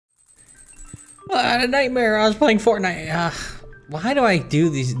What a nightmare! I was playing Fortnite. Why do I do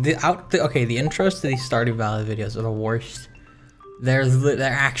these? Okay, the intros to these Stardew Valley videos are the worst. They're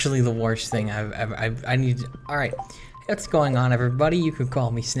actually the worst thing I need. All right, what's going on, everybody? You can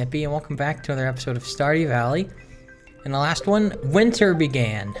call me Snippy, and welcome back to another episode of Stardew Valley. In the last one, winter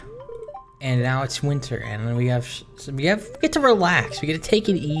began, and now it's winter, and we get to relax. We get to take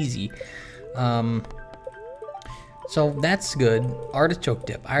it easy. So that's good. Artichoke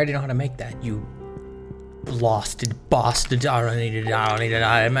dip. I already know how to make that. You blasted bastard. I don't need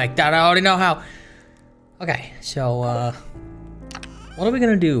to make that. I already know how. Okay, so what are we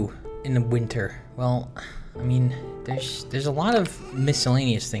gonna do in the winter? Well, I mean, there's a lot of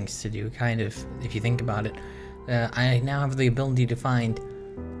miscellaneous things to do, kind of, if you think about it. I now have the ability to find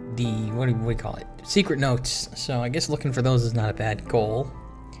the what do we call it? Secret notes. So I guess looking for those is not a bad goal.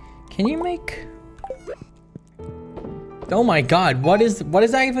 Can you make? Oh my god, what is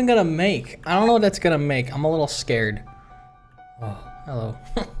that even gonna make? I don't know what that's gonna make. I'm a little scared. Oh, hello.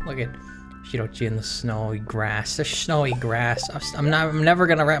 Look at Shirochi in the snowy grass. There's snowy grass. I'm never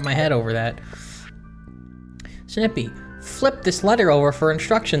gonna wrap my head over that. Snippy, flip this letter over for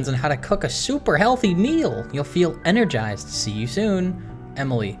instructions on how to cook a super healthy meal. You'll feel energized. See you soon,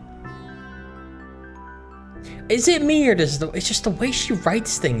 Emily. Is it me, or it's just the way she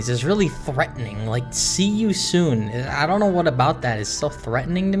writes things is really threatening? Like, see you soon. I don't know what about that is so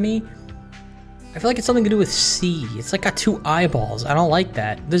threatening to me. I feel like it's something to do with C. It's like got two eyeballs. I don't like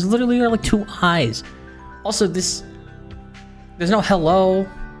that. There's literally like two eyes. Also, there's no hello.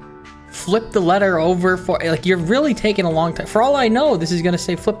 Flip the letter over for, like, you're really taking a long time. For all I know, this is gonna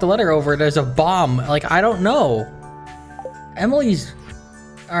say flip the letter over. There's a bomb. Like, I don't know. Emily's...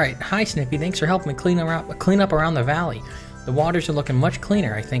 Alright, hi Snippy, thanks for helping me clean up around the valley. The waters are looking much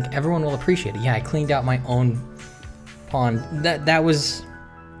cleaner. I think everyone will appreciate it. Yeah, I cleaned out my own pond. That was...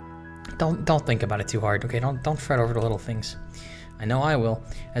 Don't think about it too hard, okay? Don't fret over the little things. I know I will.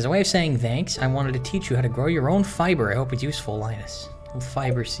 As a way of saying thanks, I wanted to teach you how to grow your own fiber. I hope it's useful, Linus. Little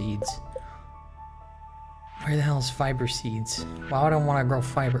fiber seeds. Where the hell is fiber seeds? Why would I want to grow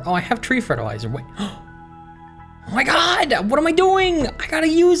fiber? Oh, I have tree fertilizer. Wait. Oh my god! What am I doing? I gotta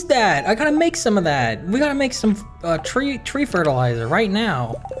use that. I gotta make some of that. We gotta make some tree fertilizer right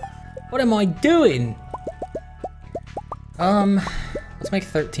now. What am I doing? Let's make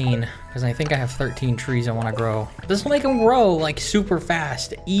 13, because I think I have 13 trees I want to grow. This will make them grow like super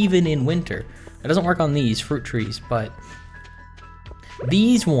fast, even in winter. It doesn't work on these fruit trees, but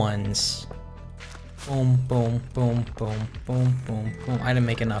these ones. Boom, boom, boom, boom, boom, boom, boom. I didn't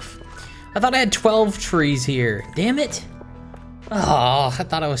make enough. I thought I had 12 trees here. Damn it. Oh, I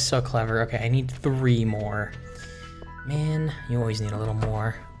thought I was so clever. Okay, I need 3 more. Man, you always need a little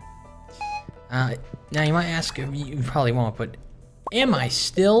more. Now you might ask, you probably won't, but am I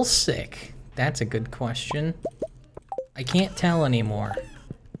still sick? That's a good question. I can't tell anymore.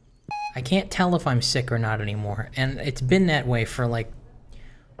 I can't tell if I'm sick or not anymore. And it's been that way for like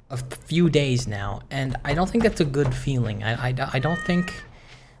a few days now. And I don't think that's a good feeling. I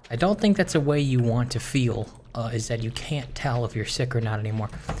don't think that's a way you want to feel, is that you can't tell if you're sick or not anymore.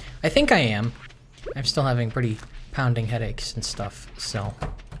 I think I am. I'm still having pretty pounding headaches and stuff, so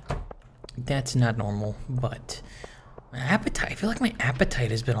that's not normal, but my appetite, I feel like my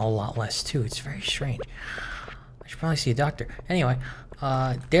appetite has been a lot less too. It's very strange. I should probably see a doctor. Anyway,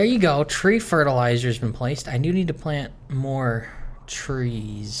 there you go. Tree fertilizer's been placed. I do need to plant more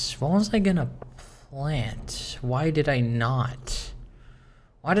trees. What was I gonna plant? Why did I not?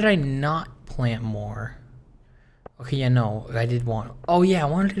 Why did I not plant more? Okay, yeah, no, I did want... Oh, yeah, I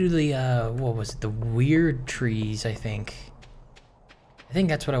wanted to do the, what was it? The weird trees, I think. I think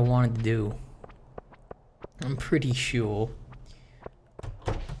that's what I wanted to do. I'm pretty sure.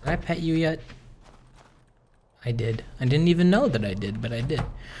 Did I pet you yet? I did. I didn't even know that I did, but I did.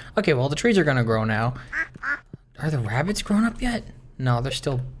 Okay, well, the trees are gonna grow now. Are the rabbits grown up yet? No, they're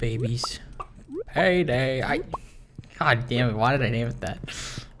still babies. Payday. God damn it, why did I name it that?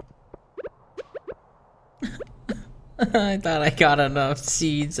 I thought I got enough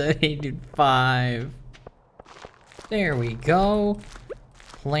seeds. I needed 5. There we go.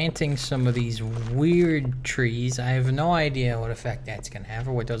 Planting some of these weird trees. I have no idea what effect that's gonna have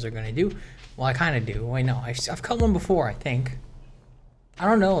or what those are gonna do. Well, I kind of do. Wait, no, I've cut one before, I think. I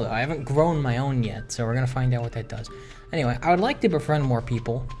don't know, though. I haven't grown my own yet, so we're gonna find out what that does. Anyway, I would like to befriend more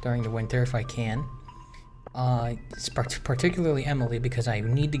people during the winter if I can. Particularly Emily, because I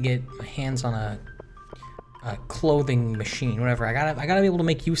need to get my hands on a clothing machine, whatever. I gotta be able to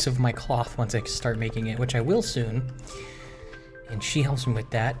make use of my cloth once I start making it, which I will soon. And she helps me with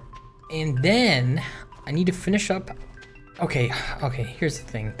that. And then I need to finish up Okay, okay, here's the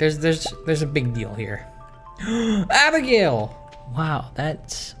thing. There's a big deal here. Abigail! Wow,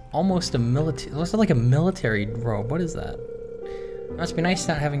 that's almost a military, looks like a military robe. What is that? It must be nice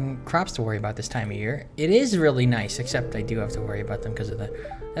not having crops to worry about this time of year. It is really nice, except I do have to worry about them because of the...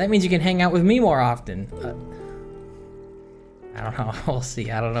 That means you can hang out with me more often. I don't know, we'll see.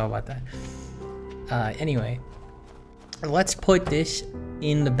 I don't know about that. Anyway, let's put this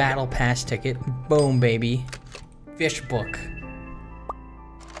in the battle pass ticket. Boom, baby. Fish book.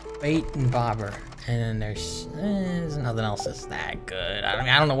 Bait and bobber. And then there's nothing else that's that good.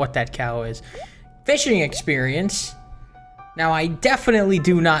 I don't know what that cow is. Fishing experience. Now I definitely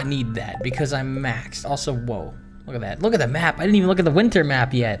do not need that because I'm maxed. Also, whoa, look at that. Look at the map. I didn't even look at the winter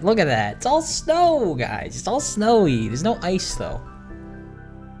map yet. Look at that. It's all snow, guys. It's all snowy. There's no ice though.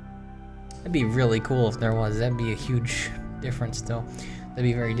 That'd be really cool if there was. That'd be a huge difference though. That'd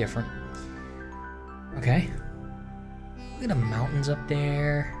be very different. Okay. Look at the mountains up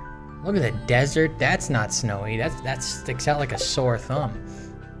there. Look at the desert. That's not snowy. That sticks out like a sore thumb.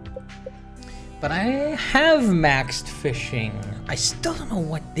 But I have maxed fishing. I still don't know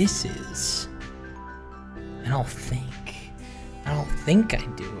what this is. I don't think I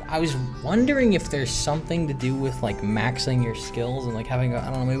do. I was wondering if there's something to do with like maxing your skills and like having I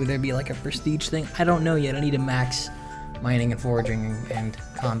don't know, maybe there'd be like a prestige thing. I don't know yet. I need to max mining and foraging and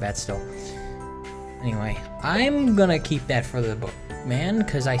combat still. Anyway, I'm gonna keep that for the book, man,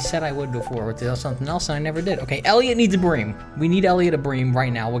 because I said I would before with something else and I never did. Okay, Elliot needs a bream. We need Elliot a bream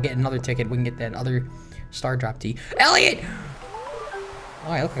right now. We'll get another ticket. We can get that other star drop tea. Elliot!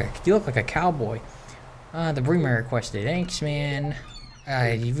 Oh, you look like a cowboy. The bream I requested. Thanks, man.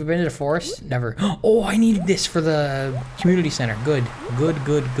 You've been to the forest? Never. Oh, I needed this for the community center. Good, good,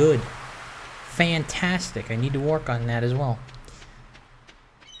 good, good. Fantastic. I need to work on that as well.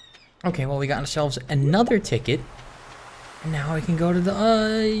 Okay, well, we got ourselves another ticket. And now we can go to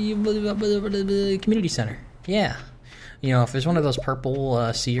the community center. Yeah. You know, if there's one of those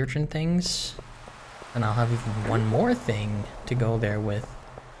purple sea urchin things, then I'll have even one more thing to go there with.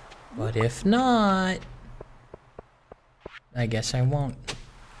 But if not, I guess I won't.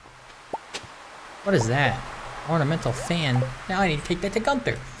 What is that? Ornamental fan. Now I need to take that to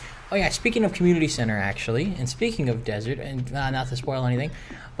Gunther. Oh yeah, speaking of community center actually, and speaking of desert, and not to spoil anything,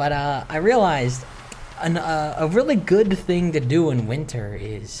 but I realized a really good thing to do in winter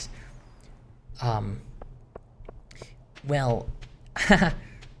is, well,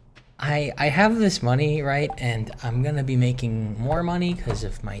 I have this money, right, and I'm gonna be making more money because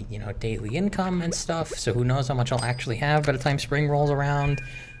of my, you know, daily income and stuff, so who knows how much I'll actually have by the time spring rolls around.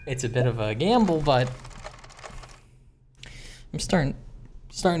 It's a bit of a gamble, but I'm starting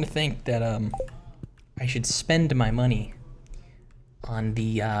to think that I should spend my money on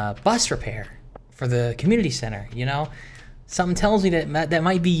the bus repair for the community center, you know? Something tells me that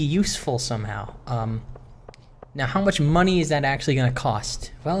might be useful somehow. Now, how much money is that actually gonna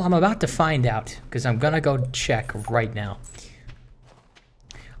cost? Well, I'm about to find out, because I'm gonna go check right now.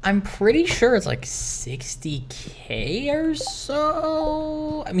 I'm pretty sure it's like 60K or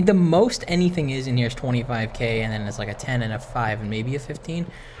so. I mean, the most anything is in here is 25K, and then it's like a 10 and a 5 and maybe a 15.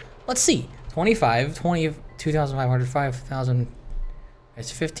 Let's see. 25, 2,500, 5,000.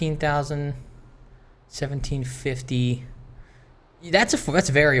 It's 15,000, 1,750. That's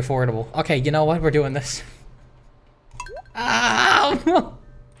very affordable. Okay, you know what? We're doing this. Oh,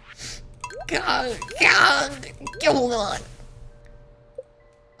 God.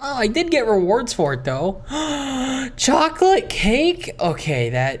 Oh, I did get rewards for it though. Chocolate cake? Okay,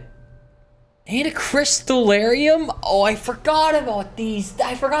 that... And a crystallarium? Oh, I forgot about these.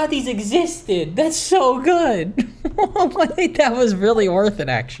 I forgot these existed. That's so good. That was really worth it,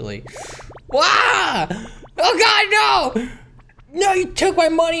 actually. Wow! Oh God, no! No, you took my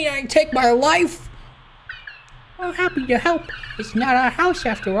money and I take my life. I'm happy to help. It's not our house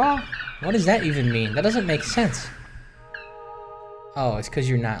after all. What does that even mean? That doesn't make sense. Oh, it's because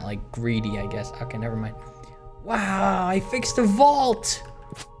you're not, like, greedy, I guess. Okay, never mind. Wow, I fixed the vault!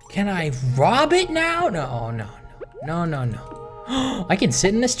 Can I rob it now? No. I can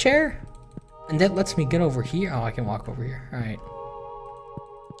sit in this chair? And that lets me get over here? Oh, I can walk over here. Alright.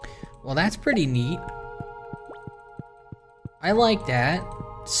 Well, that's pretty neat. I like that.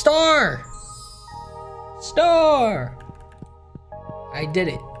 Star! I did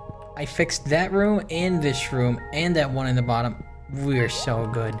it. I fixed that room and this room and that one in the bottom. We're so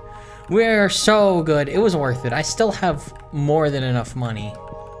good. We're so good. It was worth it. I still have more than enough money.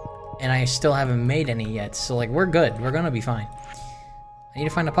 And I still haven't made any yet. So, like, we're good. We're gonna be fine. I need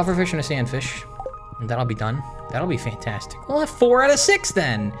to find a pufferfish and a sandfish. And that'll be done. That'll be fantastic. We'll have 4 out of 6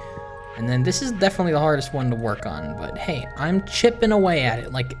 then. And then this is definitely the hardest one to work on, but hey, I'm chipping away at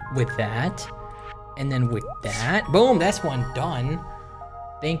it, like with that. And then with that, boom, that's one done.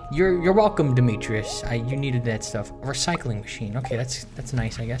 You're welcome, Demetrius. You needed that stuff. A recycling machine. Okay, that's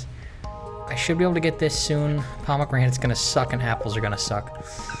nice, I guess. I should be able to get this soon. Pomegranate's gonna suck and apples are gonna suck.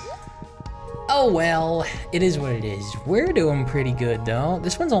 Oh well, it is what it is. We're doing pretty good though.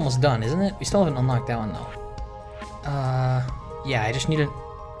 This one's almost done, isn't it? We still haven't unlocked that one though. Yeah, I just need a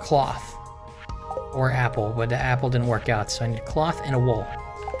cloth or apple, but the apple didn't work out, so I need a cloth and a wool.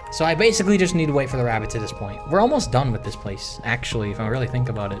 So I basically just need to wait for the rabbits at this point. We're almost done with this place, actually, if I really think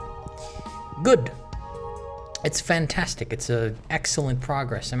about it. Good. It's fantastic. It's a excellent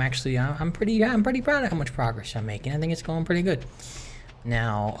progress. I'm pretty proud of how much progress I'm making. I think it's going pretty good.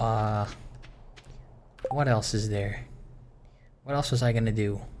 Now, what else is there? What else was I gonna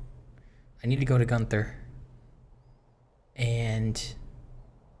do? I need to go to Gunther. And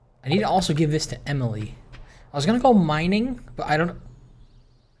I need to also give this to Emily. I was gonna go mining, but I don't.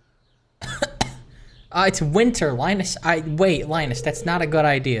 It's winter, Linus. Wait, Linus, that's not a good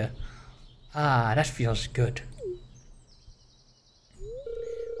idea. That feels good.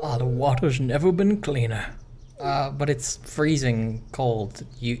 The water's never been cleaner. But it's freezing cold.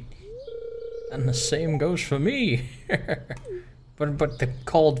 And the same goes for me. but the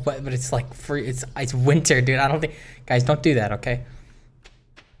cold, but it's like free. It's winter, dude. I don't think, guys, don't do that, okay?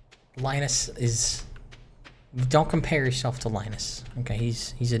 Linus is. Don't compare yourself to Linus. Okay,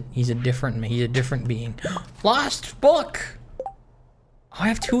 he's a different being. Lost book. I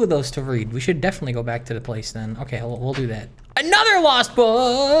have 2 of those to read. We should definitely go back to the place then. Okay, we'll do that. Another lost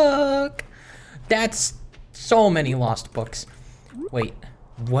book. That's so many lost books. Wait,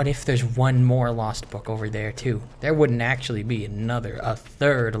 what if there's one more lost book over there too? There wouldn't actually be a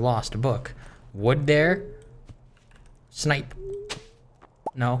third lost book, would there? Snipe.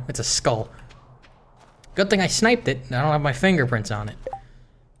 No, it's a skull. Good thing I sniped it. I don't have my fingerprints on it.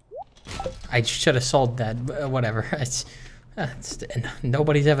 I should have sold that, but whatever. It's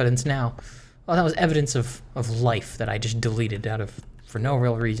nobody's evidence now. Well, that was evidence of life that I just deleted for no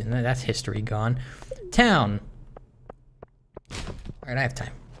real reason. That's history gone. Town. Alright, I have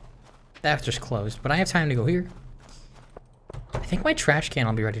time. That's just closed, but I have time to go here. I think my trash can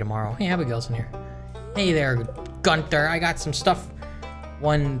will be ready tomorrow. Hey, Abigail's in here. Hey there, Gunther. I got some stuff.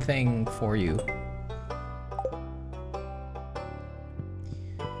 One thing for you.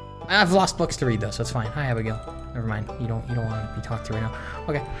 I've lost books to read though, so it's fine. Hi, Abigail. Never mind. You don't want to be talked to right now.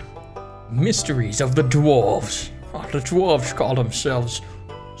 Okay. Mysteries of the dwarves. The dwarves call themselves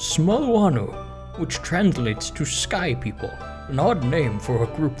Smalwanu, which translates to sky people. An odd name for a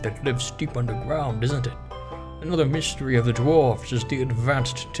group that lives deep underground, isn't it? Another mystery of the dwarves is the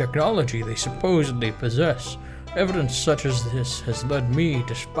advanced technology they supposedly possess. Evidence such as this has led me,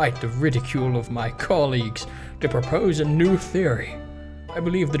 despite the ridicule of my colleagues, to propose a new theory. I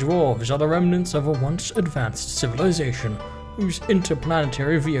believe the dwarves are the remnants of a once advanced civilization whose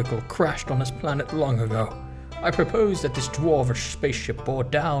interplanetary vehicle crashed on this planet long ago. I propose that this dwarvish spaceship bore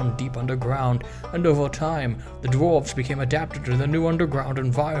down deep underground, and over time, the dwarves became adapted to the new underground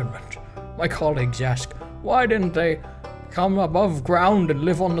environment. My colleagues ask, why didn't they come above ground and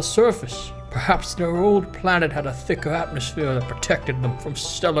live on the surface? Perhaps their old planet had a thicker atmosphere that protected them from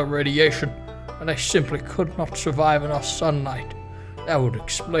stellar radiation, and they simply could not survive in our sunlight. That would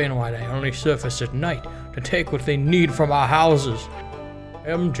explain why they only surface at night to take what they need from our houses.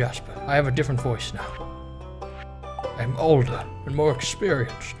 I'm Jasper. I have a different voice now. I'm older and more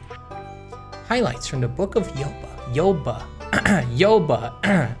experienced. Highlights from the Book of Yoba. Yoba.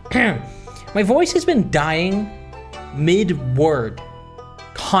 My voice has been dying mid-word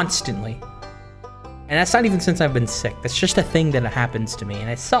constantly. And that's not even since I've been sick. That's just a thing that happens to me, and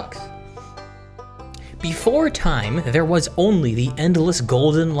it sucks. Before time, there was only the endless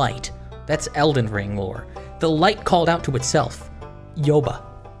golden light. That's Elden Ring lore. The light called out to itself. Yoba.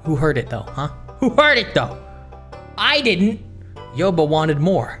 Who heard it though, huh? Who heard it though? I didn't. Yoba wanted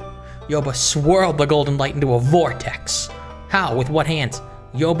more. Yoba swirled the golden light into a vortex. How? With what hands?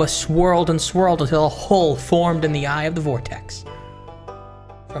 Yoba swirled and swirled until a hole formed in the eye of the vortex.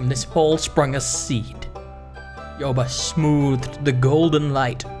 From this hole sprung a seed. Yoba smoothed the golden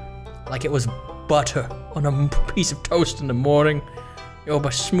light like it was butter on a piece of toast in the morning.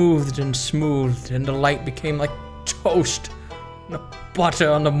 Yoba smoothed, and the light became like toast and butter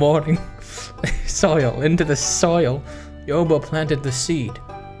on the morning. Into the soil, Yoba planted the seed.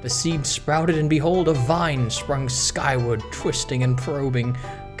 The seed sprouted, and behold, a vine sprung skyward, twisting and probing,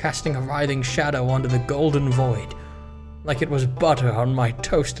 casting a writhing shadow onto the golden void, like it was butter on my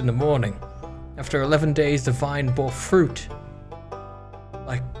toast in the morning. After 11 days, the vine bore fruit,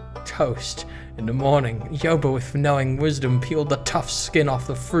 like toast. In the morning, Yoba with knowing wisdom peeled the tough skin off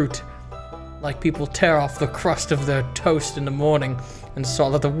the fruit. Like people tear off the crust of their toast in the morning and saw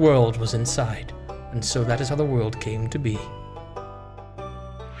that the world was inside. And so that is how the world came to be.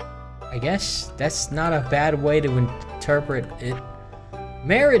 I guess that's not a bad way to interpret it.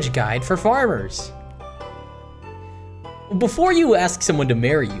 Marriage guide for farmers. Before you ask someone to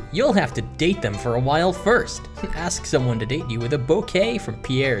marry you, you'll have to date them for a while first. Ask someone to date you with a bouquet from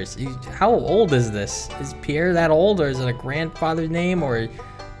Pierre's. How old is this? Is Pierre that old, or is it a grandfather's name, or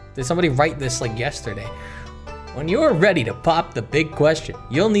did somebody write this like yesterday? When you're ready to pop the big question,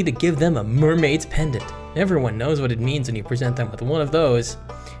 you'll need to give them a mermaid's pendant. Everyone knows what it means when you present them with one of those.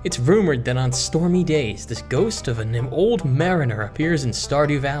 It's rumored that on stormy days, this ghost of an old mariner appears in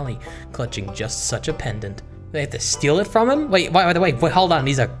Stardew Valley, clutching just such a pendant. They have to steal it from him? Wait, hold on,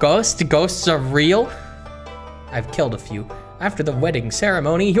 he's a ghost? Ghosts are real? I've killed a few. After the wedding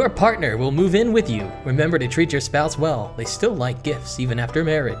ceremony, your partner will move in with you. Remember to treat your spouse well. They still like gifts even after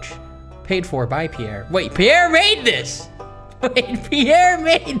marriage. Paid for by Pierre. Wait, Pierre made this! Wait, Pierre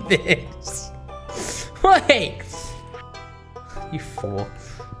made this! Wait! You fool.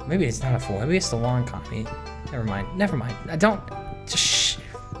 Maybe it's not a fool. Maybe it's the long copy. Never mind. I don't... Shh.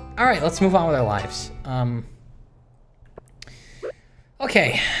 Alright, let's move on with our lives.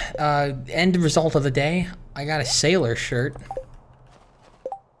 Okay, end result of the day. I got a sailor shirt.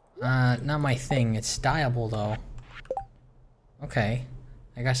 Not my thing. It's dyeable though. Okay.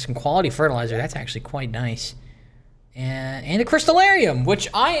 I got some quality fertilizer. That's actually quite nice. And a crystallarium, which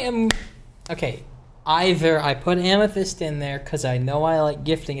I am... Okay, either I put amethyst in there because I know I like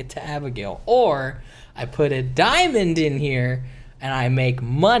gifting it to Abigail, or I put a diamond in here and I make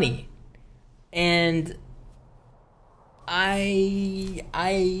money. And... I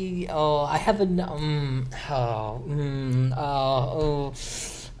have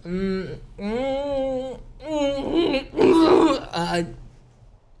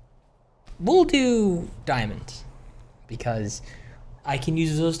we'll do diamonds because I can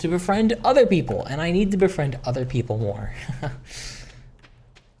use those to befriend other people, and I need to befriend other people more.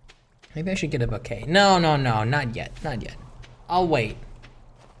 Maybe I should get a bouquet. No, not yet. I'll wait.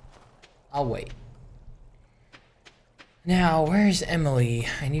 Now, where's Emily?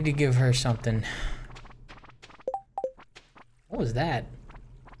 I need to give her something. What was that?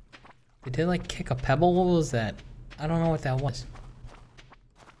 Did they like kick a pebble? What was that? I don't know what that was.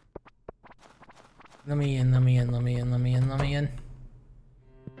 Let me in.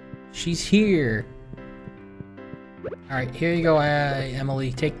 She's here. Alright, here you go,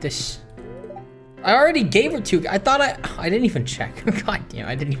 Emily. Take this. I already gave her two. I thought I didn't even check. God damn,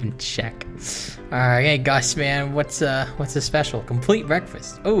 I didn't even check. Alright, hey Gus, man, what's the special? Complete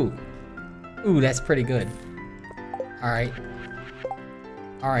breakfast. Ooh, that's pretty good. Alright.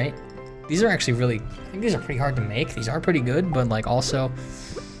 These are actually really, I think these are pretty hard to make. These are pretty good, but like also,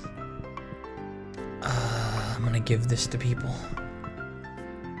 I'm gonna give this to people.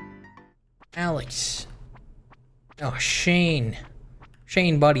 Alex. Oh, Shane,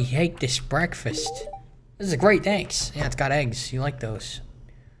 buddy, hate this breakfast. This is great, thanks. Yeah, it's got eggs. You like those.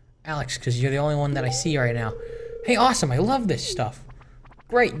 Alex, because you're the only one that I see right now. Hey, awesome, I love this stuff.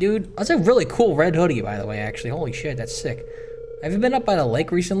 Great, dude. That's a really cool red hoodie, by the way, actually. Holy shit, that's sick. Have you been up by the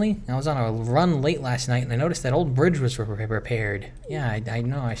lake recently? I was on a run late last night, and I noticed that old bridge was repaired. Yeah, I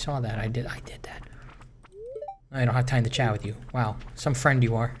know, I saw that. I did that. I don't have time to chat with you. Wow, some friend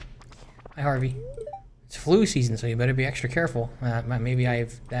you are. Hi, Harvey. It's flu season, so you better be extra careful. Maybe I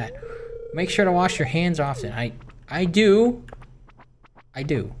have that. Make sure to wash your hands often. I do. I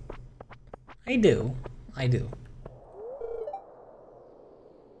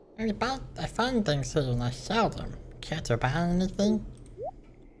found things here and I sell them. Can't I buy anything?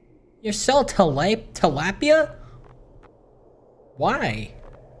 You sell tilapia? Why?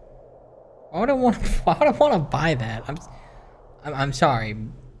 Why would I want to buy that? I'm sorry,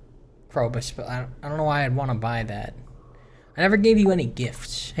 Krobus, but I don't know why I'd want to buy that. I never gave you any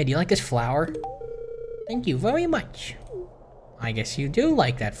gifts. Hey, do you like this flower? Thank you very much. I guess you do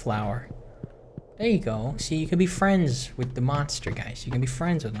like that flower. There you go. See, you can be friends with the monster guys. You can be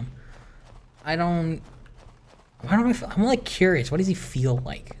friends with them. Why don't I feel, I'm like curious. What does he feel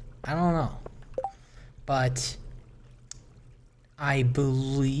like? I don't know. But I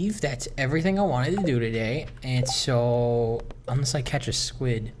believe that's everything I wanted to do today. And so, unless I catch a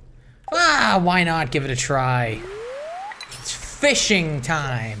squid. Why not give it a try? It's fishing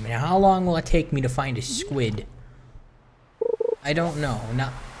time. Now, how long will it take me to find a squid? I don't know.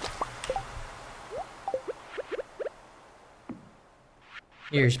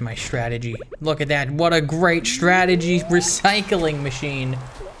 Here's my strategy. Look at that. What a great strategy recycling machine.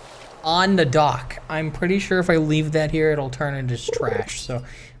 on the dock. I'm pretty sure if I leave that here, it'll turn into trash. So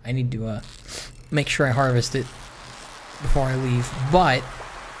I need to make sure I harvest it before I leave. But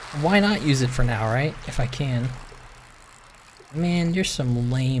why not use it for now, right? If I can. Man, you're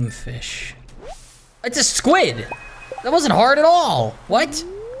some lame fish. It's a squid. That wasn't hard at all. What?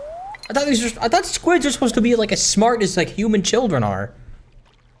 I thought squids are supposed to be like as smart as like human children are.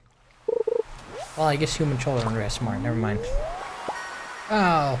 Well, I guess human children are as smart. Never mind.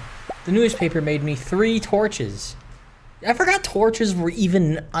 Oh, the newspaper made me 3 torches. I forgot torches were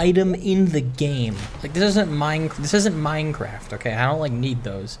even an item in the game. Like this isn't Minecraft, okay? I don't like need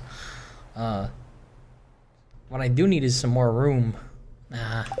those. What I do need is some more room.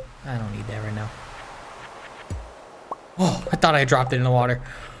 Nah, I don't need that right now. Oh, I thought I dropped it in the water.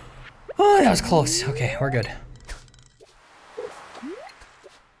 Oh, that was close. Okay, we're good.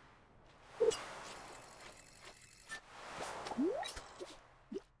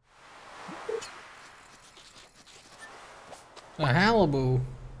 A halibut.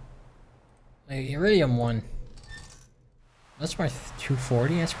 A iridium one. That's worth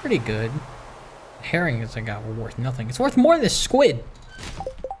 240. That's pretty good. Herring is worth nothing. It's worth more than this squid.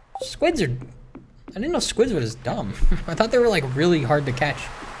 Squids are... I didn't know squids were this dumb. I thought they were like really hard to catch.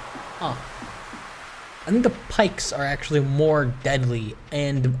 Huh. I think the pikes are actually more deadly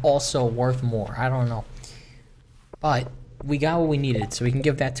and also worth more. I don't know. But we got what we needed, so we can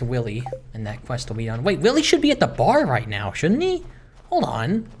give that to Willy, and that quest will be done. Wait, Willy should be at the bar right now, shouldn't he? Hold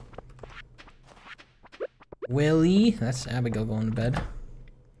on. Willy, that's Abigail going to bed.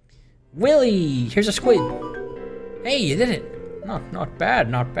 Willy, here's a squid. Hey, you did it. Not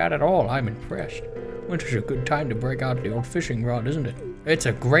bad at all. I'm impressed. Winter's a good time to break out the old fishing rod, isn't it? It's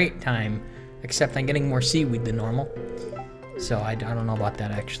a great time, except I'm getting more seaweed than normal. So I don't know about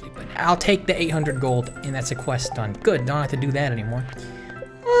that actually, but I'll take the 800 gold, and that's a quest done. Good, don't have to do that anymore.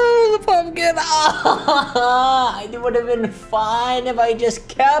 Oh, the pumpkin! Ah, it would have been fine if I just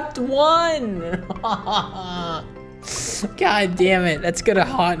kept one. God damn it, that's gonna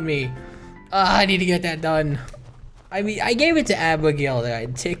haunt me. I need to get that done. I mean, I gave it to Abigail.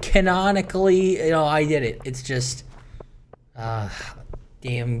 Canonically, you know, I did it. It's just,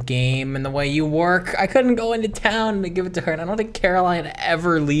 damn game and the way you work. I couldn't go into town to give it to her, and I don't think Caroline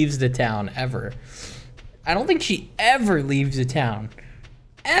ever leaves the town, ever. I don't think she ever leaves the town.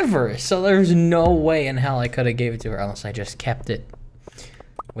 Ever. So there's no way in hell I could have gave it to her unless I just kept it.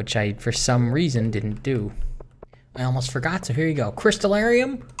 Which I, for some reason, didn't do. I almost forgot, so here you go.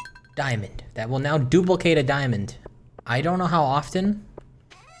 Crystallarium, diamond. That will now duplicate a diamond. I don't know how often,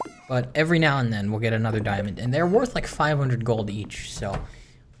 but every now and then we'll get another diamond. And they're worth like 500 gold each, so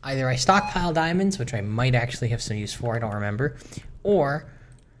either I stockpile diamonds, which I might actually have some use for, I don't remember, or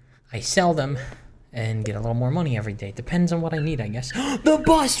I sell them and get a little more money every day. Depends on what I need, I guess. The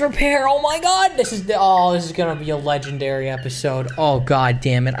bus repair! Oh my god! This is gonna be a legendary episode. Oh god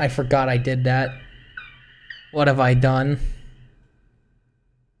damn it, I forgot I did that. What have I done?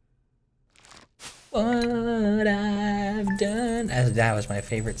 What I've done. That was my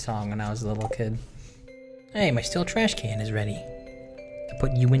favorite song when I was a little kid. Hey, my steel trash can is ready to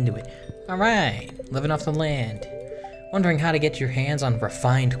put you into it. Alright, living off the land. Wondering how to get your hands on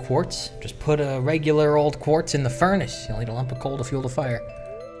refined quartz? Just put a regular old quartz in the furnace. You'll need a lump of coal to fuel the fire.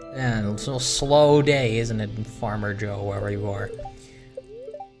 Yeah, it's a slow day, isn't it, Farmer Joe, wherever you are?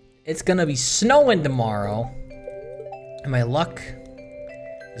 It's gonna be snowing tomorrow, and my luck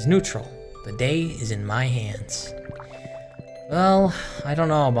is neutral. The day is in my hands. Well, I don't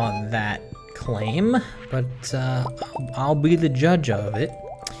know about that claim, but I'll be the judge of it.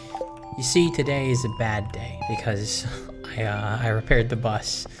 You see, today is a bad day because I repaired the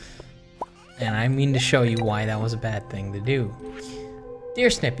bus, and I mean to show you why that was a bad thing to do. Dear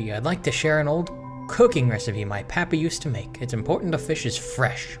Snippy, I'd like to share an old cooking recipe my papa used to make. It's important the fish is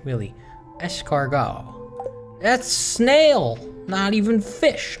fresh, really. Escargot. That's snail, not even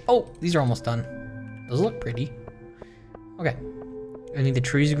fish. Oh, these are almost done. Those look pretty. Okay. Any of the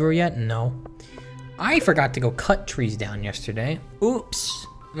trees grew yet? No. I forgot to go cut trees down yesterday. Oops.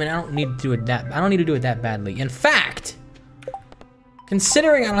 I mean, I don't need to do it that badly. In fact,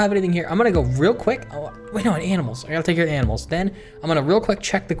 considering I don't have anything here, I'm gonna go real quick. Oh, wait, no, animals. I gotta take care of the animals. Then I'm gonna real quick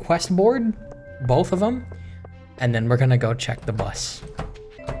check the quest board, both of them, and then we're gonna go check the bus.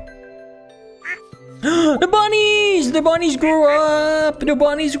 The bunnies! The bunnies grew up! The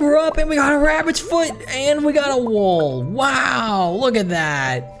bunnies grew up, and we got a rabbit's foot, and we got a wool. Wow, look at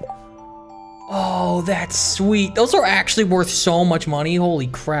that. Oh, that's sweet. Those are actually worth so much money. Holy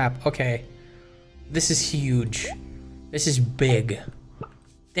crap. Okay. This is huge. This is big.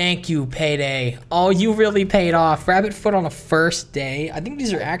 Thank you, Payday. Oh, you really paid off. Rabbit foot on a first day. I think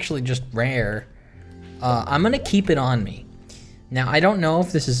these are actually just rare. I'm gonna keep it on me. Now, I don't know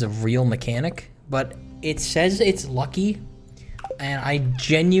if this is a real mechanic, but it says it's lucky. And I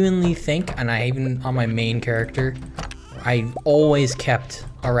genuinely think, and I even on my main character, I always kept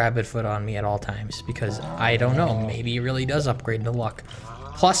a rabbit foot on me at all times because I don't know, maybe it really does upgrade to luck.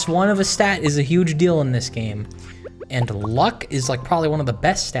 +1 of a stat is a huge deal in this game. And luck is like probably one of the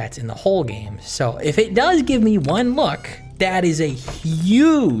best stats in the whole game. So if it does give me 1 luck, that is a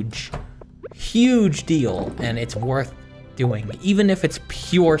huge, huge deal. And it's worth doing. Even if it's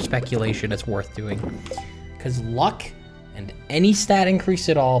pure speculation, it's worth doing. Because luck and any stat increase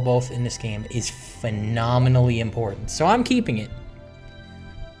at all, both in this game, is phenomenally important. So I'm keeping it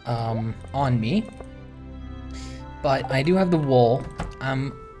on me. But I do have the wool.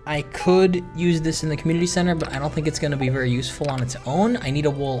 I could use this in the community center, but I don't think it's going to be very useful on its own. I need a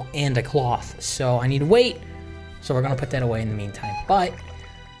wool and a cloth, so I need to wait. So we're going to put that away in the meantime. But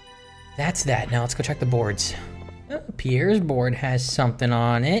that's that. Now let's go check the boards. Oh, Pierre's board has something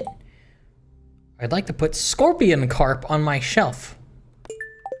on it. I'd like to put scorpion carp on my shelf.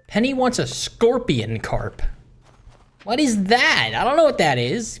 Penny wants a scorpion carp. What is that? I don't know what that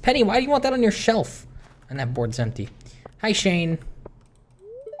is. Penny, why do you want that on your shelf? And that board's empty. Hi, Shane.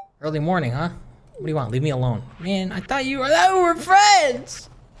 Early morning, huh? What do you want? Leave me alone. Man, I thought we were friends!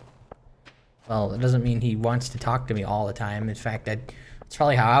 Well, it doesn't mean he wants to talk to me all the time. In fact, that's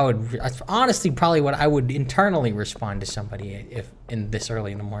probably how I would... That's honestly probably what I would internally respond to somebody if in this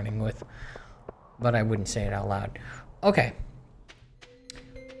early in the morning with. But I wouldn't say it out loud. Okay.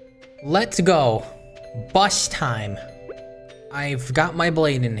 Let's go. Bus time. I've got my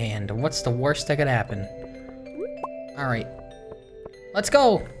blade in hand. What's the worst that could happen? Alright. Let's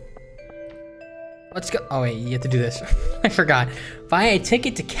go. Let's go. Oh wait, you have to do this. I forgot. Buy a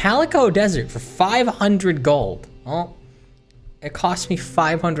ticket to Calico Desert for 500 gold. Oh, it cost me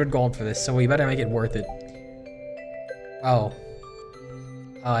 500 gold for this, so we better make it worth it. Oh.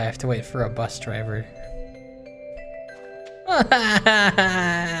 Oh, I have to wait for a bus driver.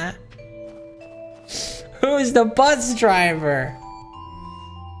 Who's the bus driver?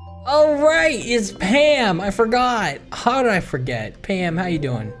 Oh right, it's Pam. I forgot. How did I forget? Pam, how you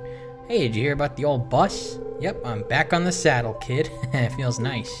doing? Hey, did you hear about the old bus? Yep, I'm back on the saddle, kid. It feels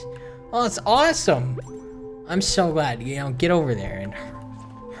nice. Oh, it's awesome. I'm so glad. You know, get over there and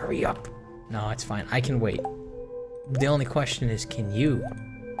hurry up. No, it's fine. I can wait. The only question is, can you?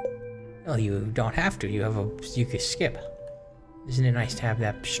 Well, you don't have to. You can skip. Isn't it nice to have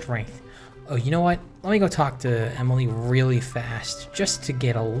that strength? Oh, you know what? Let me go talk to Emily really fast, just to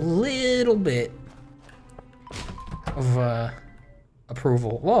get a little bit of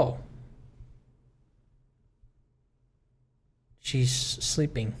approval. Whoa. She's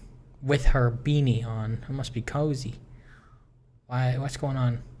sleeping with her beanie on. It must be cozy. Why? What's going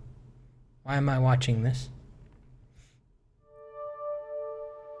on? Why am I watching this?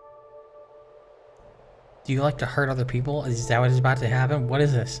 Do you like to hurt other people? Is that what is about to happen? What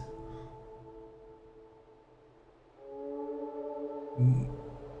is this?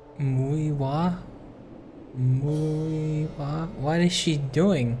 Muiwa? Muiwa? What is she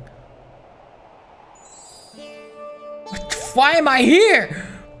doing? Why am I here?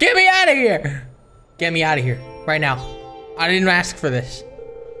 Get me out of here! Get me out of here. Right now. I didn't ask for this.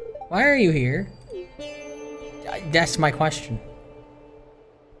 Why are you here? That's my question.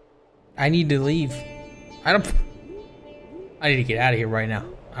 I need to leave. I need to get out of here right now.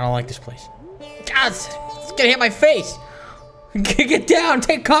 I don't like this place. God, it's gonna hit my face. Get down,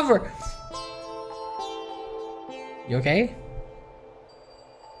 take cover. You okay?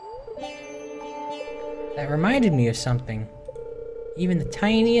 That reminded me of something. Even the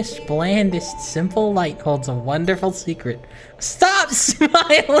tiniest, blandest, simple light holds a wonderful secret. Stop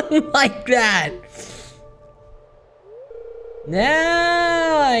smiling like that!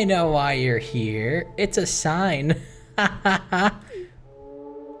 Now I know why you're here. It's a sign.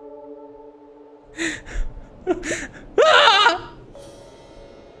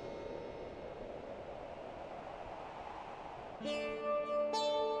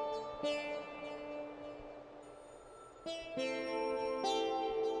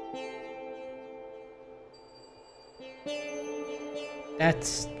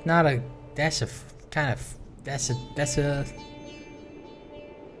 That's not a, that's a kind of, that's a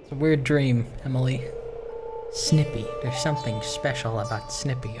weird dream, Emily. Snippy. There's something special about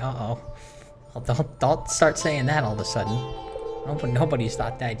Snippy. Uh-oh. Well, don't start saying that all of a sudden. Nobody's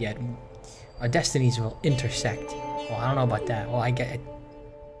thought that yet. Our destinies will intersect. Well, I don't know about that. Well, I get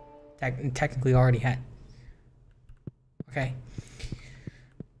it. Technically already had. Okay.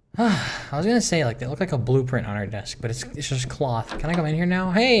 I was gonna say, like, they look like a blueprint on our desk, but it's just cloth. Can I come in here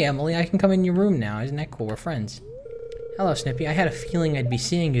now? Hey, Emily, I can come in your room now. Isn't that cool? We're friends. Hello, Snippy. I had a feeling I'd be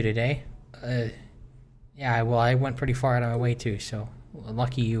seeing you today. Yeah, well, I went pretty far out of my way, too, so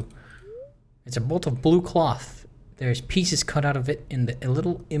lucky you. It's a bolt of blue cloth. There's pieces cut out of it in the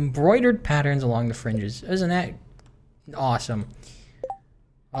little embroidered patterns along the fringes. Isn't that awesome?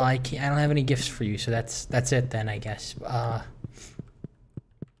 Well, I don't have any gifts for you, so that's it then, I guess.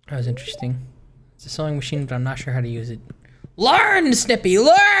 That was interesting. It's a sewing machine, but I'm not sure how to use it. Learn, Snippy,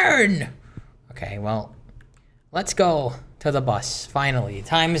 learn! Okay, well, let's go to the bus. Finally,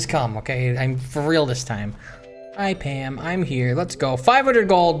 time has come, okay? I'm for real this time. Hi, Pam, I'm here. Let's go. 500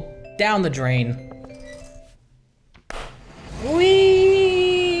 gold, down the drain.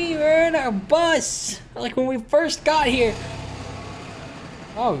 Whee! We're in our bus! Like when we first got here.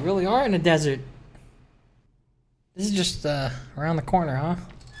 Oh, we really are in a desert. This is just around the corner, huh?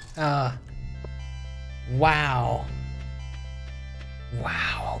 Wow.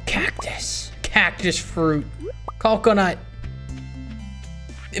 Wow, cactus. Cactus fruit. Coconut.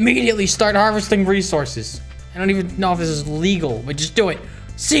 Immediately start harvesting resources. I don't even know if this is legal, but just do it.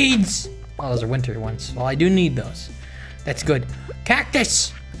 Seeds! Oh, those are winter ones. Well, I do need those. That's good.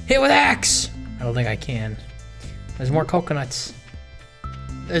 Cactus! Hit with axe! I don't think I can. There's more coconuts.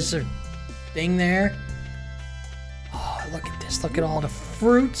 There's a thing there. Oh, look at this. Look at all the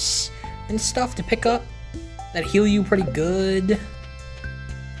fruits and stuff to pick up that heal you pretty good.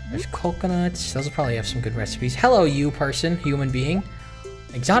 There's coconuts. Those will probably have some good recipes. Hello, you person, human being.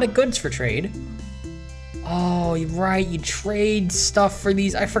 Exotic goods for trade. Oh, you're right. You trade stuff for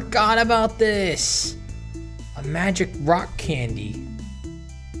these. I forgot about this. A magic rock candy.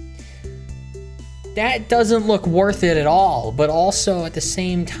 That doesn't look worth it at all, but also at the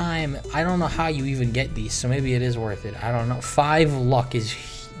same time, I don't know how you even get these, so maybe it is worth it. I don't know. 5 luck is...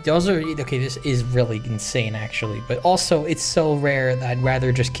 Those are... Okay, this is really insane, actually, but also it's so rare that I'd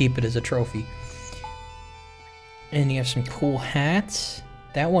rather just keep it as a trophy. And you have some cool hats.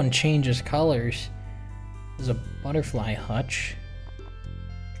 That one changes colors. There's a butterfly hutch.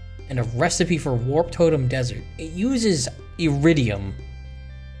 And a recipe for Warp Totem Desert. It uses iridium.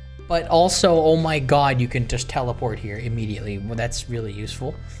 But also, oh my god, you can just teleport here immediately. Well, that's really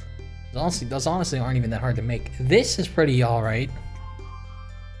useful. Those honestly aren't even that hard to make. This is pretty alright.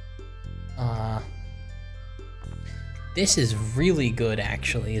 This is really good,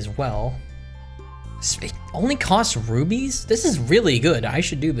 actually, as well. It only costs rubies? This is really good. I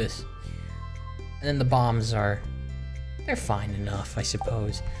should do this. And then the bombs are... They're fine enough, I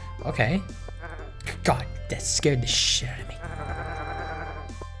suppose. Okay. God, that scared the shit out of me.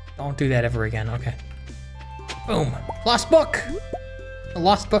 Don't do that ever again, okay. Boom. Lost book! A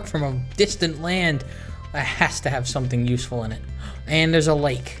lost book from a distant land that has to have something useful in it. And there's a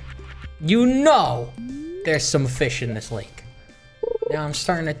lake. You know there's some fish in this lake. Now I'm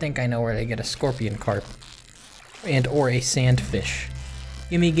starting to think I know where to get a scorpion carp. And or a sandfish.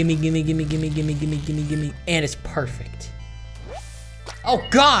 Gimme, gimme, gimme, gimme, gimme, gimme, gimme, gimme, gimme. And it's perfect. Oh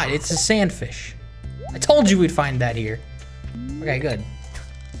god, it's a sandfish. I told you we'd find that here. Okay, good.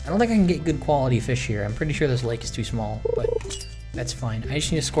 I don't think I can get good quality fish here. I'm pretty sure this lake is too small, but that's fine. I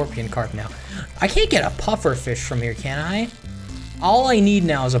just need a scorpion carp now. I can't get a puffer fish from here, can I? All I need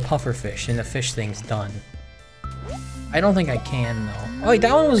now is a puffer fish, and the fish thing's done. I don't think I can, though. Oh, wait,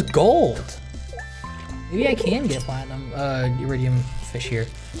 that one was gold. Maybe I can get platinum, iridium fish here.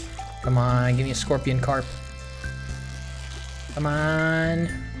 Come on, give me a scorpion carp. Come on.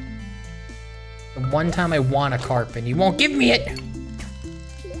 The one time I want a carp, and you won't give me it!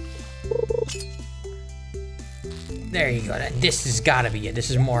 There you go. This has got to be it. This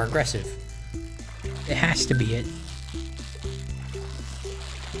is more aggressive. It has to be it.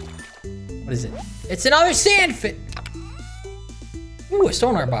 What is it? It's another sandfish! Ooh, a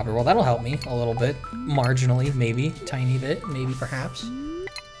sonar bobber. Well, that'll help me a little bit. Marginally, maybe. Tiny bit. Maybe, perhaps.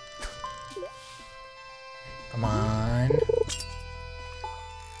 Come on.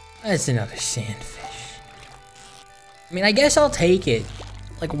 That's another sandfish. I mean, I guess I'll take it.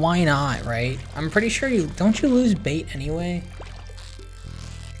 Like, why not, right? I'm pretty sure you... Don't you lose bait anyway?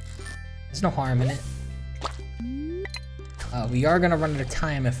 There's no harm in it. We are gonna run out of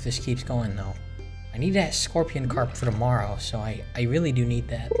time if this keeps going, though. I need that scorpion carp for tomorrow, so I really do need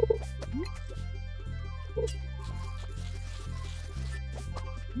that.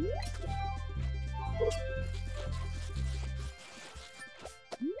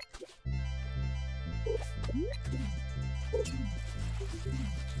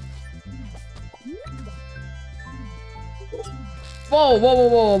 Whoa, whoa, whoa,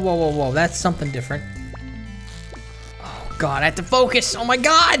 whoa, whoa, whoa, whoa, that's something different. Oh God, I have to focus. Oh my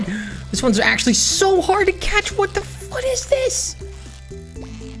God. This one's actually so hard to catch. What is this?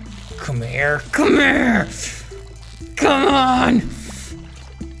 Come here. Come here. Come on.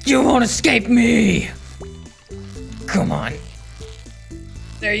 You won't escape me. Come on.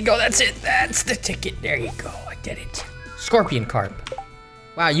 There you go. That's it. That's the ticket. There you go. I did it. Scorpion carp.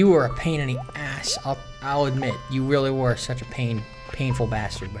 Wow, you were a pain in the ass. I'll admit, you really were such a painful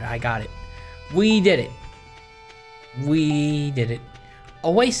bastard, but I got it. We did it. We did it.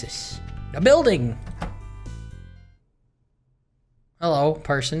 Oasis. A building. Hello,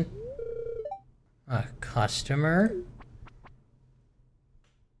 person. A customer.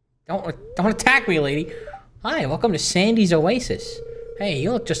 Don't attack me, lady. Hi, welcome to Sandy's Oasis. Hey,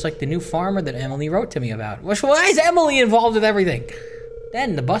 you look just like the new farmer that Emily wrote to me about. Why is Emily involved with everything?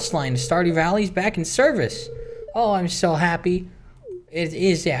 Then the bus line to Stardew Valley is back in service. Oh, I'm so happy. It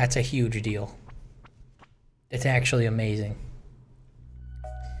is, yeah, it's a huge deal. It's actually amazing.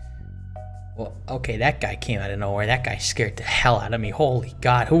 Well, okay, that guy came out of nowhere. That guy scared the hell out of me. Holy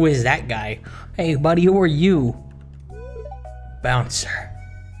God, who is that guy? Hey, buddy, who are you? Bouncer.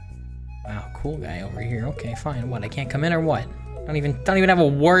 Wow, cool guy over here. Okay, fine. What, I can't come in or what? Don't even have a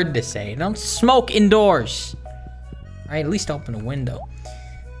word to say. Don't smoke indoors. All right, at least open a window.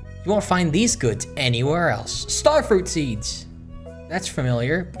 You won't find these goods anywhere else. Starfruit seeds. That's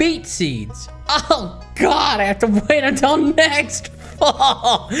familiar. Beet seeds. Oh God, I have to wait until next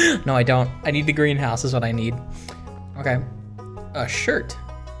fall. No, I don't. I need the greenhouse is what I need. Okay. A shirt.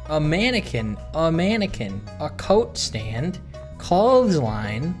 A mannequin. A coat stand.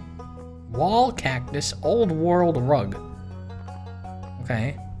 Clothesline. Wall cactus. Old world rug.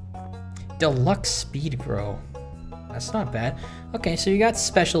 Okay. Deluxe speed grow. That's not bad. Okay, so you got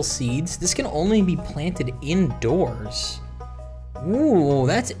special seeds. This can only be planted indoors. Ooh,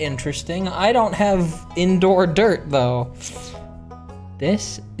 that's interesting. I don't have indoor dirt, though.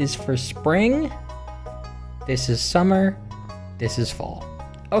 This is for spring. This is summer. This is fall.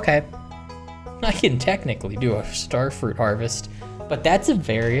 Okay. I can technically do a starfruit harvest, but that's a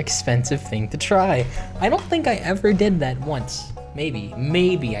very expensive thing to try. I don't think I ever did that once. Maybe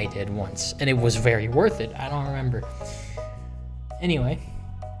I did once, and it was very worth it. I don't remember. Anyway,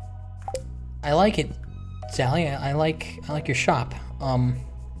 I like it, Sally. I like your shop.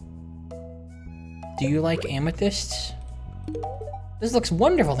 Do you like amethysts? This looks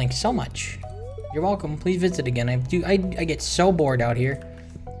wonderful. Thanks so much. You're welcome. Please visit again. I get so bored out here.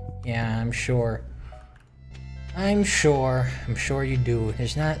 Yeah, I'm sure. I'm sure you do.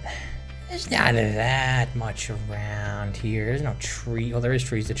 There's not that much around here. There's no tree. Oh, there is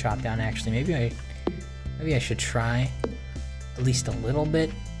trees to chop down, actually. Maybe I should try at least a little bit.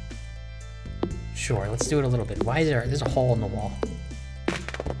 Sure, let's do it a little bit. Why is there's a hole in the wall?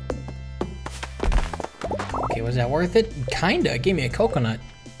 Okay, was that worth it? Kinda. It gave me a coconut.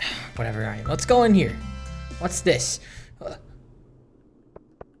 Whatever. All right, let's go in here. What's this?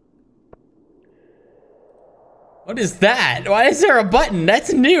 What is that? Why is there a button?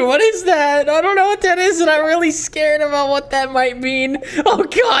 That's new. What is that? I don't know what that is, and I'm really scared about what that might mean. Oh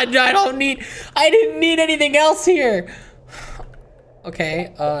God, I didn't need anything else here.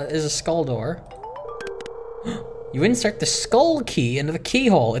 Okay, there's a skull door. You insert the skull key into the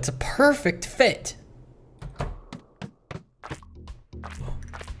keyhole. It's a perfect fit.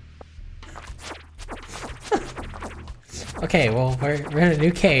 Okay, well, we're in a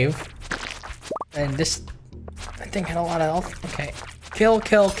new cave. And this thing had a lot of health. Okay. Kill.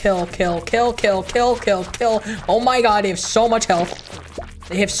 Oh my God, they have so much health.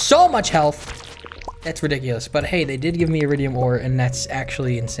 They have so much health. That's ridiculous. But hey, they did give me iridium ore, and that's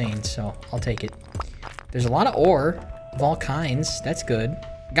actually insane, so I'll take it. There's a lot of ore of all kinds. That's good.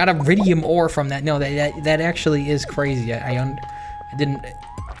 Got iridium ore from that. No, that actually is crazy. I didn't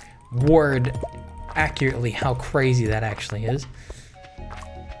word accurately how crazy that actually is.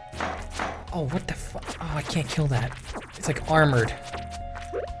 Oh, what the fuck? Oh, I can't kill that. It's like armored.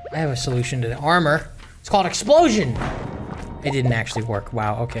 I have a solution to the armor. It's called explosion. It didn't actually work.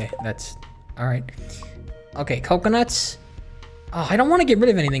 Wow, okay. That's... Alright. Okay, coconuts. Oh, I don't want to get rid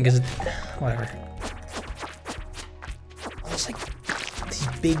of anything because... Whatever. There's like these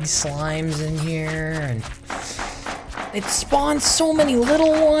big slimes in here, and... It spawns so many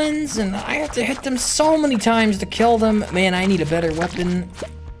little ones, and I have to hit them so many times to kill them. Man, I need a better weapon.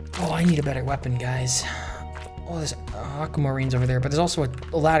 Oh, I need a better weapon, guys. Oh, there's aquamarines over there, but there's also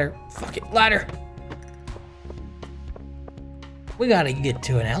a ladder. Fuck it, ladder. We gotta get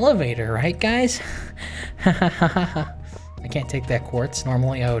to an elevator, right, guys? I can't take that quartz.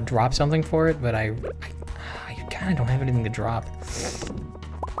 Normally I would drop something for it, but I kind of don't have anything to drop.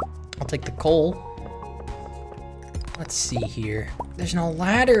 I'll take the coal. Let's see here. There's no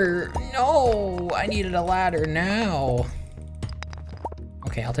ladder. No, I needed a ladder now.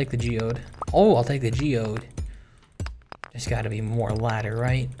 Okay, I'll take the geode. Oh, I'll take the geode. There's got to be more ladder,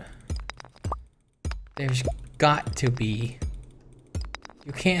 right? There's got to be.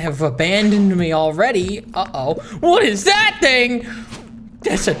 You can't have abandoned me already. Uh-oh. What is that thing?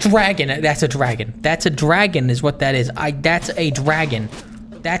 That's a dragon. That's a dragon. That's a dragon is what that is. That's a dragon.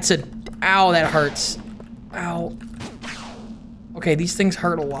 That's a... Ow, that hurts. Ow. Okay, these things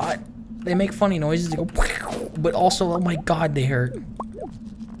hurt a lot. They make funny noises. They go... But also, oh my god, they hurt.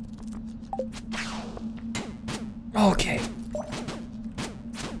 Okay.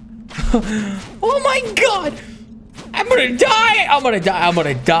 Oh my god! I'm gonna die! I'm gonna die. I'm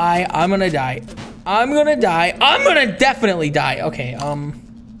gonna die. I'm gonna die. I'm gonna die. I'm gonna definitely die. Okay,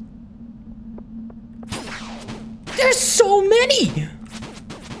 there's so many!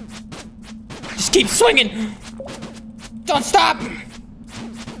 Just keep swinging! Don't stop!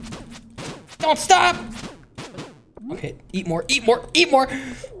 Don't stop! Okay, eat more, eat more, eat more!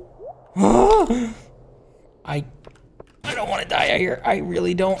 I don't want to die out here. I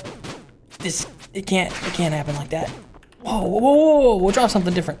really don't. It can't happen like that. Whoa, whoa, whoa, whoa, we'll drop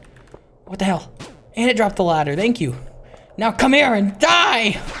something different. What the hell? And it dropped the ladder, thank you. Now come here and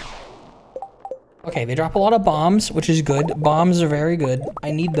die! Okay, they drop a lot of bombs, which is good. Bombs are very good.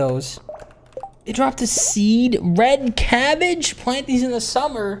 I need those. They dropped a seed. Red cabbage? Plant these in the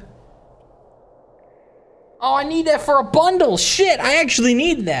summer. Oh, I need that for a bundle. Shit, I actually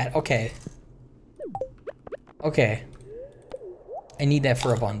need that. Okay. Okay. I need that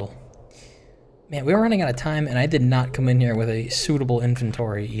for a bundle. Man, we were running out of time, and I did not come in here with a suitable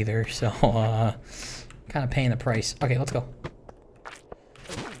inventory either, so, kind of paying the price. Okay, let's go.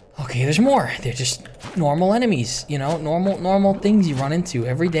 Okay, there's more. They're just normal enemies, you know? Normal things you run into.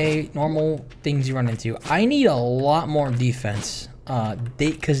 Every day, normal things you run into. I need a lot more defense.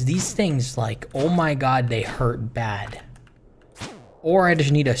 Because these things, like, oh my god, they hurt bad. Or I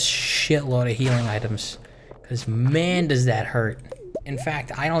just need a shitload of healing items. Because, man, does that hurt. In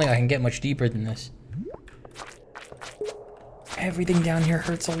fact, I don't think I can get much deeper than this. Everything down here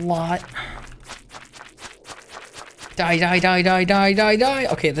hurts a lot. Die, die, die, die, die, die, die.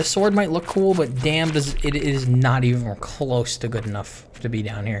 Okay, the sword might look cool, but damn, it is not even close to good enough to be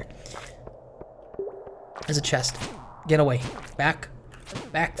down here. There's a chest. Get away. Back.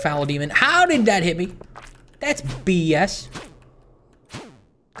 Back, foul demon. How did that hit me? That's BS.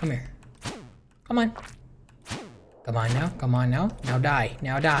 Come here. Come on. Come on now. Come on now. Now die.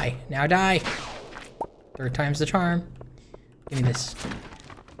 Now die. Now die. Third time's the charm. Give me this.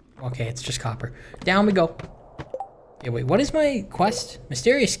 Okay, it's just copper. Down we go. Okay, wait, what is my quest?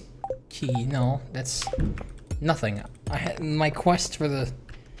 Mysterious key. No, that's nothing. I had my quest for the...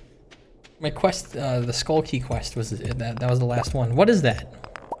 My quest, the skull key quest was that was the last one. What is that?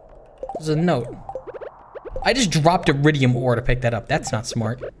 There's a note. I just dropped iridium ore to pick that up. That's not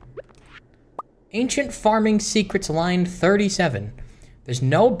smart. Ancient Farming Secrets, line 37. There's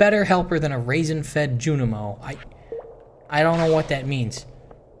no better helper than a raisin-fed Junimo. I don't know what that means.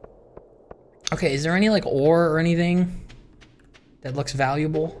 Okay, is there any, like, ore or anything that looks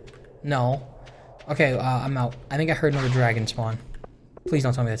valuable? No. Okay, I'm out. I think I heard another dragon spawn. Please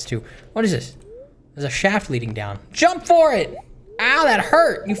don't tell me that's two. What is this? There's a shaft leading down. Jump for it! Ow, that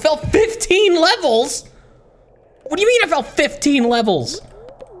hurt! You fell 15 levels? What do you mean I fell 15 levels?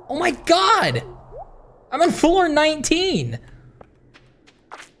 Oh my god! I'm on floor 19!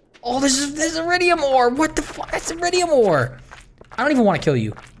 Oh, there's iridium ore! What the fuck? That's iridium ore! I don't even want to kill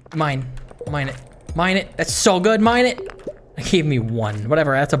you. Mine. Mine it. Mine it. That's so good. Mine it. It gave me one.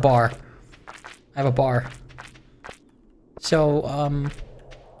 Whatever. That's a bar. I have a bar. So,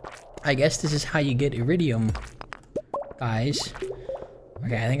 I guess this is how you get iridium, guys.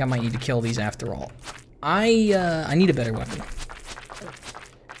 Okay, I think I might need to kill these after all. I need a better weapon.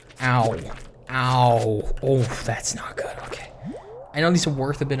 Ow. Ow. Oh, that's not good. Okay. I know these are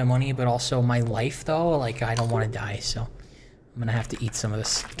worth a bit of money, but also my life, though, like, I don't want to die, so I'm gonna have to eat some of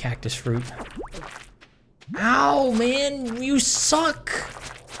this cactus fruit. Ow, man, you suck.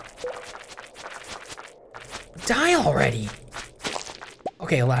 Die already.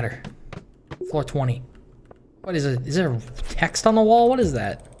 Okay, a ladder. Floor 20. What is it? Is there text on the wall? What is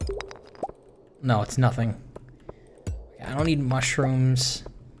that? No, it's nothing. Okay, I don't need mushrooms.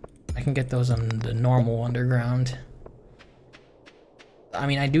 I can get those on the normal underground. I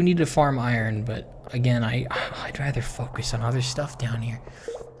mean, I do need to farm iron, but again, I'd rather focus on other stuff down here.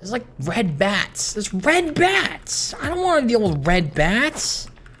 There's like red bats. There's red bats. I don't want to deal with red bats.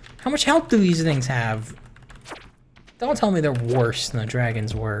 How much health do these things have? Don't tell me they're worse than the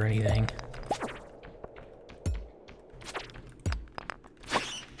dragons were or anything.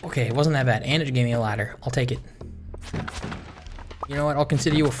 Okay, it wasn't that bad. And it gave me a ladder. I'll take it. You know what? I'll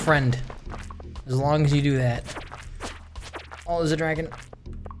consider you a friend. As long as you do that. Oh, there's a dragon.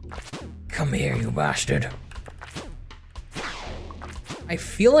 Come here, you bastard. I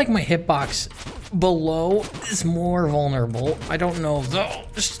feel like my hitbox below is more vulnerable. I don't know though.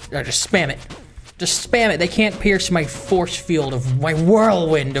 Just spam it. Just spam it. They can't pierce my force field of my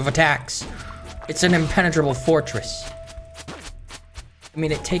whirlwind of attacks. It's an impenetrable fortress. I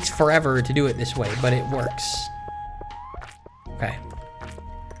mean, it takes forever to do it this way, but it works. Okay.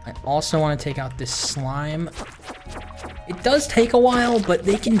 I also want to take out this slime. It does take a while, but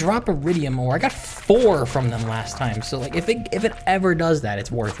they can drop iridium ore. I got 4 from them last time, so like if it ever does that,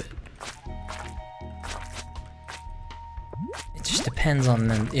 it's worth it. It just depends on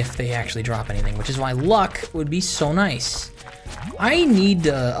them if they actually drop anything, which is why luck would be so nice. I need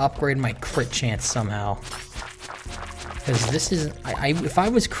to upgrade my crit chance somehow. Because this is, if I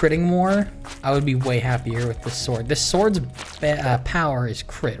was critting more, I would be way happier with this sword. This sword's power is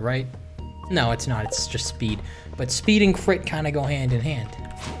crit, right? No, it's not, it's just speed. But speed and crit kind of go hand in hand.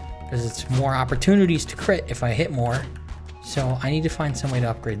 Because it's more opportunities to crit if I hit more. So I need to find some way to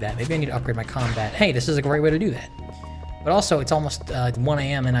upgrade that. Maybe I need to upgrade my combat. Hey, this is a great way to do that. But also, it's almost 1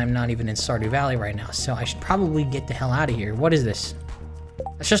 AM and I'm not even in Stardew Valley right now. So I should probably get the hell out of here. What is this?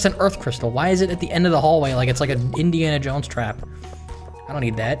 It's just an earth crystal. Why is it at the end of the hallway like it's like an Indiana Jones trap? I don't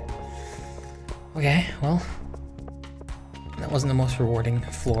need that. Okay, well. That wasn't the most rewarding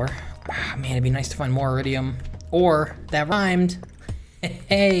floor. Ah, man, it'd be nice to find more iridium. Or, that rhymed.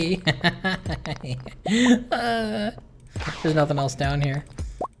 Hey. There's nothing else down here.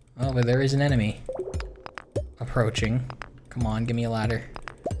 Oh, but there is an enemy. Approaching. Come on, give me a ladder.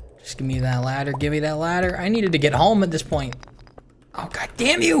 Just give me that ladder, give me that ladder. I needed to get home at this point. Oh, god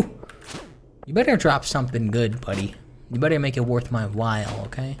damn you! You better drop something good, buddy. You better make it worth my while,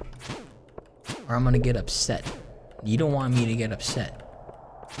 okay? Or I'm gonna get upset. You don't want me to get upset.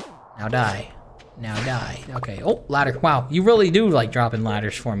 Now die. Now die. Okay, oh, ladder. Wow, you really do like dropping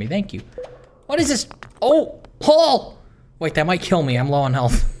ladders for me. Thank you. What is this? Oh, Paul! Wait, that might kill me. I'm low on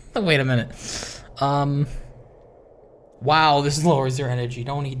health. Wait a minute. Wow, this lowers their energy.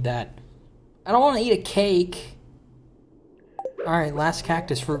 Don't eat that. I don't want to eat a cake. Alright, last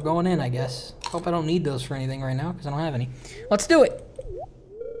cactus fruit going in, I guess. Hope I don't need those for anything right now, because I don't have any. Let's do it!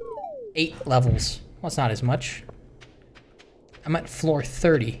 8 levels. Well, it's not as much. I'm at floor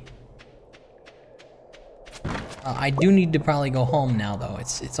 30. I do need to probably go home now, though.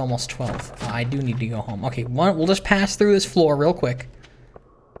 It's almost 12. I do need to go home. Okay, we'll just pass through this floor real quick.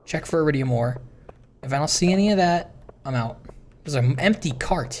 Check for iridium ore. If I don't see any of that, I'm out. There's an empty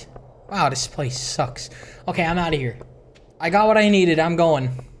cart. Wow, this place sucks. Okay, I'm out of here. I got what I needed. I'm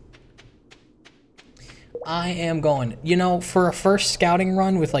going. I am going. You know, for a first scouting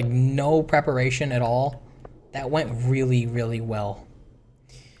run with like no preparation at all, that went really, really well.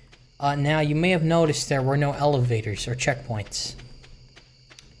 Now, you may have noticed there were no elevators or checkpoints.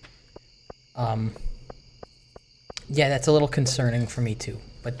 Yeah, that's a little concerning for me too.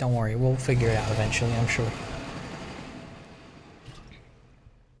 But don't worry, we'll figure it out eventually, I'm sure.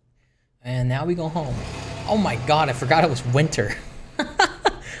 And now we go home. Oh my god, I forgot it was winter.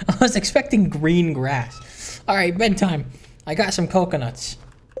 I was expecting green grass. Alright, bedtime. I got some coconuts.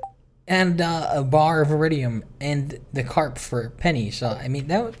 And a bar of iridium. And the carp for pennies. I mean,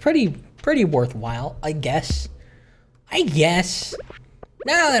 that was pretty worthwhile, I guess. I guess.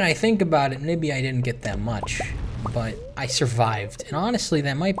 Now that I think about it, maybe I didn't get that much. But I survived. And honestly,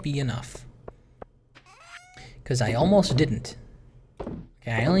 that might be enough. Because I almost didn't.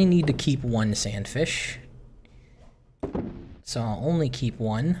 Okay, I only need to keep 1 sandfish. So I'll only keep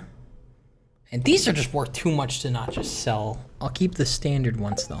 1. And these are just worth too much to not just sell. I'll keep the standard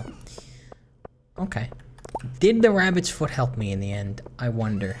ones though. Okay. Did the rabbit's foot help me in the end? I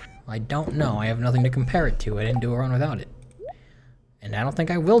wonder. I don't know. I have nothing to compare it to. I didn't do a run without it. And I don't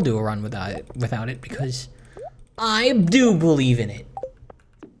think I will do a run without it because I do believe in it.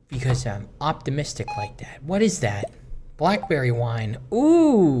 Because I'm optimistic like that. What is that? Blackberry wine.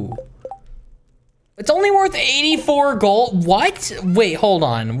 Ooh. It's only worth 84 gold. What? Wait, hold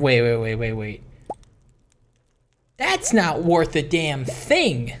on. Wait. That's not worth a damn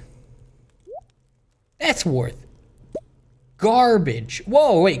thing. That's worth garbage.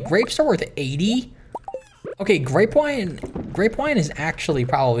 Whoa, wait, grapes are worth 80? Okay, grape wine is actually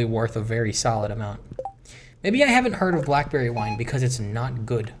probably worth a very solid amount. Maybe I haven't heard of blackberry wine because it's not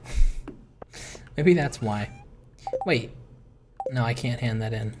good. Maybe that's why. Wait. No, I can't hand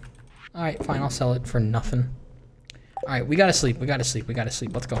that in. Alright, fine, I'll sell it for nothing. Alright, we gotta sleep.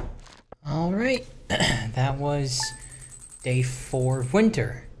 Let's go. Alright, that was day 4 of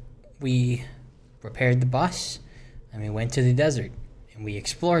winter. we repaired the bus, and we went to the desert, and we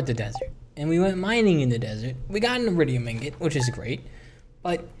explored the desert, and we went mining in the desert. We got an iridium ingot, which is great,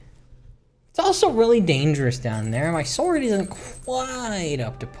 but it's also really dangerous down there. My sword isn't quite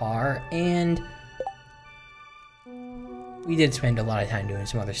up to par, and we did spend a lot of time doing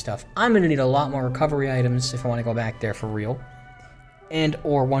some other stuff. I'm gonna need a lot more recovery items if I want to go back there for real. And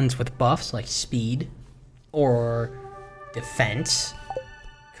or ones with buffs like speed or defense,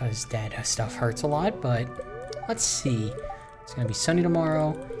 because that stuff hurts a lot. But let's see. It's gonna be sunny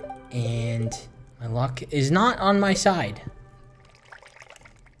tomorrow, and my luck is not on my side.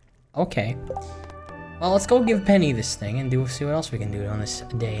 Okay. Well, let's go give Penny this thing and see what else we can do on this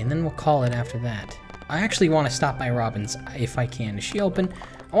day, and then we'll call it after that. I actually want to stop by Robin's if I can. Is she open?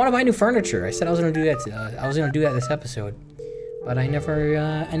 I want to buy new furniture. I said I was gonna do that. I was gonna do that this episode, but I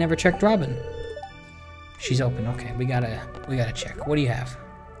never checked Robin. She's open. Okay, we gotta check. What do you have?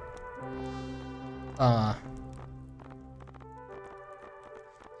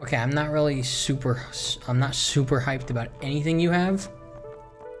 Okay, I'm not super hyped about anything you have,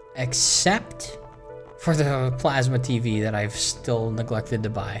 except for the plasma TV that I've still neglected to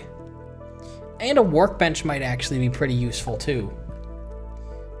buy. And a workbench might actually be pretty useful too.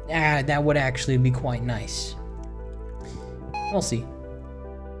 That would actually be quite nice. We'll see.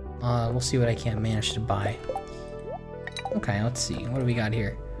 We'll see what I can manage to buy. Okay, let's see. What do we got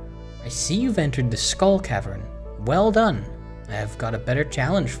here? I see you've entered the Skull Cavern. Well done. I've got a better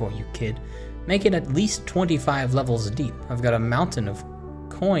challenge for you, kid. Make it at least 25 levels deep. I've got a mountain of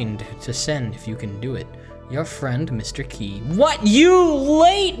coin to send if you can do it. Your friend, Mr. Key. What? You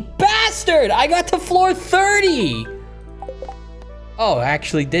late bastard! I got to floor 30! Oh, I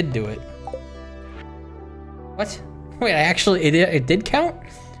actually did do it. What? Wait, it did count?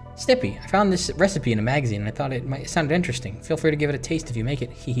 Snippy, I found this recipe in a magazine and I thought it sounded interesting. Feel free to give it a taste if you make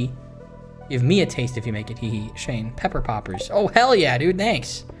it, hee hee. Give me a taste if you make it, hee hee. Shane, pepper poppers. Oh, hell yeah, dude,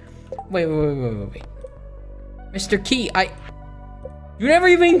 thanks. Wait. Mr. Key, you never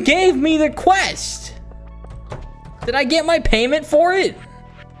even gave me the quest! Did I get my payment for it?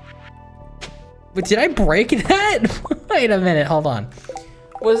 But did I break that? Wait a minute, hold on.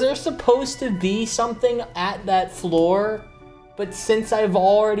 Was there supposed to be something at that floor? But since I've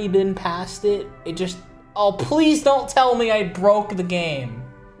already been past it, it just... Oh, please don't tell me I broke the game.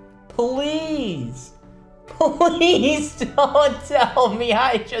 Please. Please don't tell me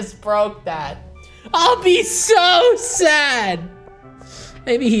I just broke that. I'll be so sad.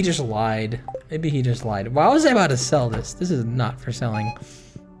 Maybe he just lied. Maybe he just lied. Why was I about to sell this? This is not for selling.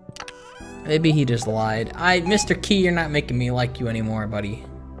 Maybe he just lied. Mr. Key, you're not making me like you anymore, buddy.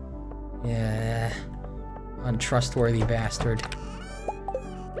 Yeah. Untrustworthy bastard.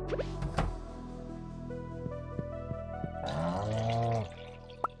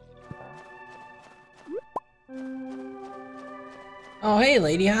 Oh, hey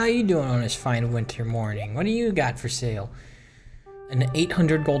lady, how you doing on this fine winter morning? What do you got for sale? An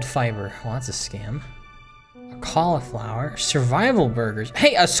 800 gold fiber. Well, that's a scam. A cauliflower. Survival burgers.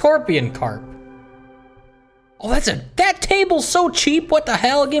 Hey, a scorpion carp. Oh, that table's so cheap. What the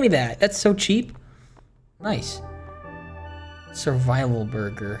hell? Give me that. That's so cheap. Nice. Survival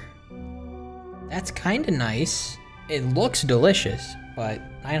burger. That's kind of nice. It looks delicious, but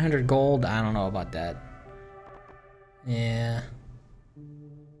 900 gold, I don't know about that. Yeah.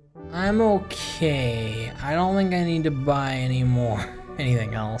 I'm okay. I don't think I need to buy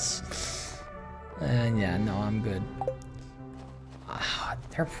anything else. Yeah, no, I'm good.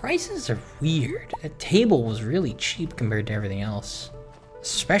 Their prices are weird. That table was really cheap compared to everything else.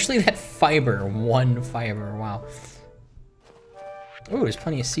 Especially that fiber, 1 fiber, wow. Ooh, there's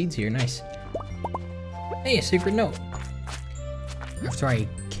plenty of seeds here, nice. Hey, a secret note. After I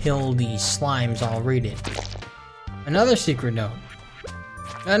kill these slimes, I'll read it. Another secret note.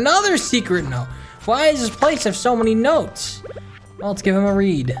 Another secret note! Why does this place have so many notes? Well, let's give him a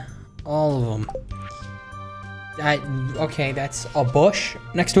read. All of them. Okay, that's a bush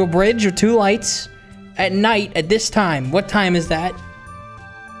next to a bridge with 2 lights. At night, at this time. What time is that?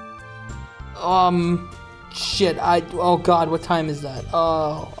 Shit, oh god, what time is that?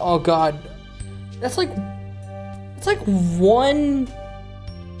 Oh god. That's like 1...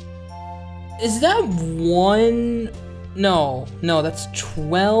 Is that 1... No, that's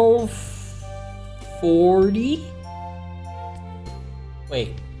 12:40?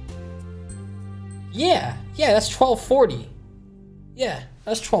 Wait. Yeah, that's 12:40. Yeah,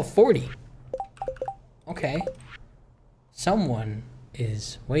 that's 12:40. Okay. Someone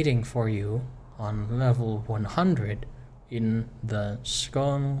is waiting for you on level 100 in the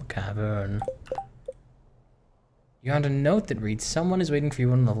Skull Cavern. You found a note that reads, someone is waiting for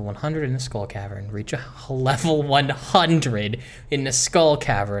you on level 100 in the Skull Cavern. Reach a level 100 in the Skull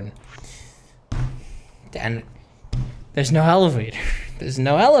Cavern. And there's no elevator. There's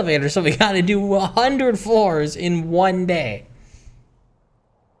no elevator, so we gotta do 100 floors in one day.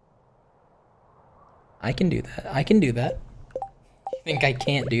 I can do that. I can do that. You think I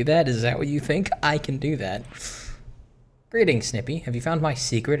can't do that? Is that what you think? I can do that. Greetings, Snippy. Have you found my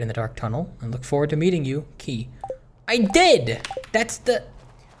secret in the dark tunnel? I look forward to meeting you. Key. I did! That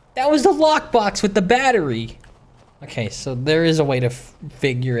was the lockbox with the battery. Okay, so there is a way to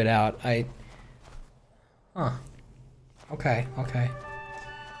figure it out. Huh. Okay. A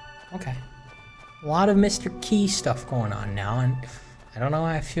lot of Mr. Key stuff going on now, and I don't know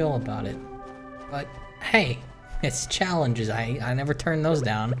how I feel about it. But, hey, it's challenges. I never turn those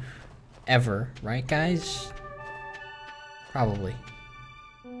down. Ever. Right, guys? Probably.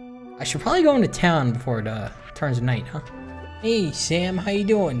 I should probably go into town before it turns night, huh? Hey, Sam, how you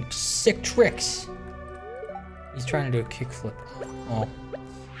doing? Sick tricks. He's trying to do a kickflip. Oh.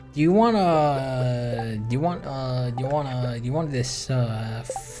 Do you want this,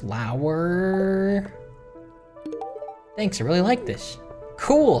 flower? Thanks, I really like this.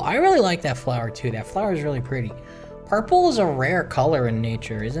 Cool, I really like that flower too. That flower is really pretty. Purple is a rare color in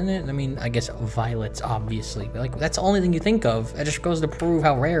nature, isn't it? I mean, I guess violets, obviously. But like, that's the only thing you think of. It just goes to prove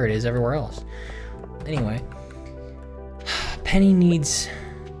how rare it is everywhere else. Anyway. Penny needs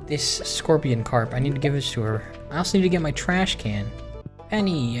this scorpion carp. I need to give this to her. I also need to get my trash can.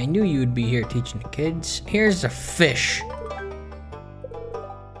 Penny, I knew you would be here teaching the kids. Here's a fish.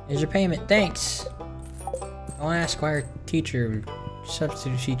 Here's your payment, thanks. Don't ask why our teacher,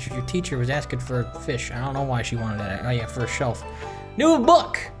 substitute teacher, your teacher was asking for a fish. I don't know why she wanted that. Oh yeah, for a shelf. New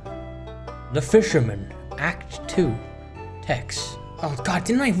book! The Fisherman, Act 2. Text. Oh god,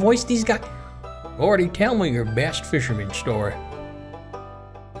 didn't I voice these guys? Gordy, tell me your best fisherman story.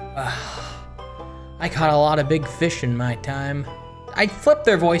 I caught a lot of big fish in my time. I flipped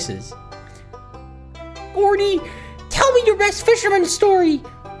their voices. Gordy, tell me your best fisherman story.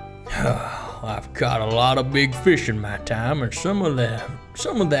 I've caught a lot of big fish in my time, and some of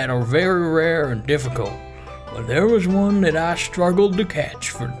that are very rare and difficult. But there was one that I struggled to catch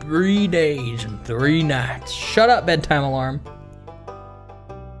for 3 days and 3 nights. Shut up, bedtime alarm.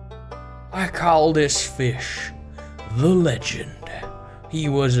 I call this fish the Legend. He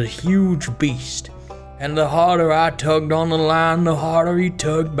was a huge beast, and the harder I tugged on the line, the harder he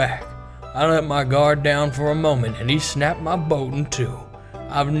tugged back. I let my guard down for a moment, and he snapped my boat in two.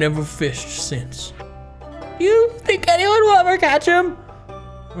 I've never fished since. You think anyone will ever catch him?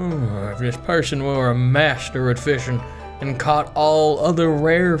 If this person were a master at fishing and caught all other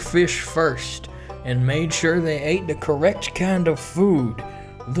rare fish first and made sure they ate the correct kind of food,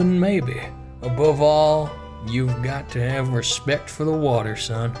 then maybe, above all, you've got to have respect for the water,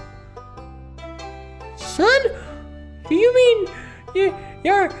 son. Son? Do you mean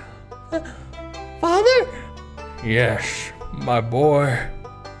your father? Yes, my boy.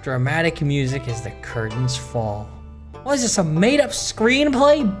 Dramatic music as the curtains fall. What is this, a made-up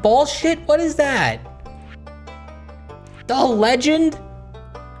screenplay? Bullshit? What is that? The Legend?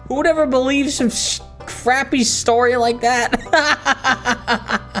 Who would ever believe some crappy story like that?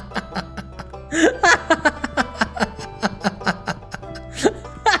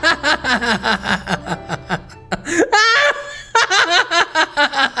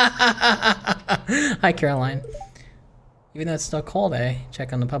 Hi, Caroline. Even though it's still cold, I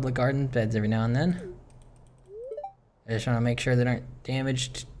check on the public garden beds every now and then. I just want to make sure they aren't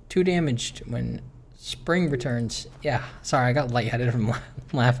too damaged when spring returns. Yeah, sorry, I got lightheaded from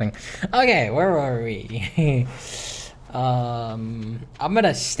laughing. Okay, where were we? I'm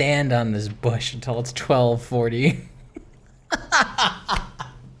gonna stand on this bush until it's 12:40.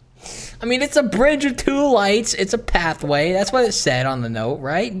 I mean, it's a bridge with 2 lights. It's a pathway. That's what it said on the note,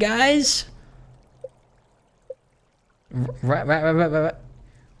 right, guys? Right.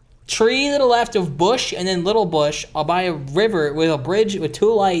 Tree to the left of bush, and then little bush. I'll buy a river with a bridge with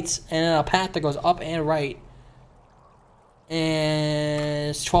 2 lights, and then a path that goes up and right. And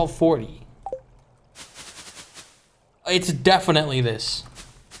it's 12:40. It's definitely this.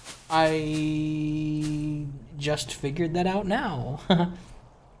 I just figured that out now.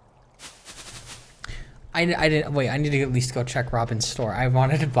 I didn't, wait, I need to at least go check Robin's store. I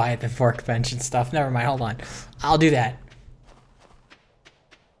wanted to buy the workbench and stuff. Never mind, hold on. I'll do that.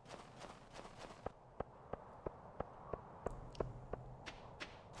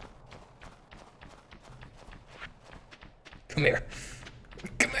 Come here.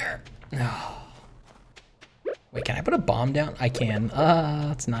 Come here. Oh. Wait, can I put a bomb down? I can.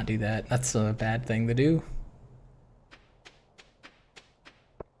 Let's not do that. That's a bad thing to do.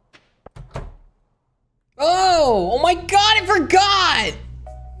 Oh my god, I forgot!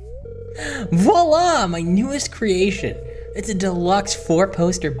 Voila, my newest creation. It's a deluxe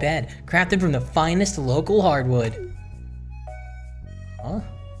 4-poster bed, crafted from the finest local hardwood. Huh?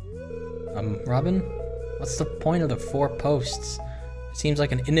 Robin? What's the point of the 4 posts? It seems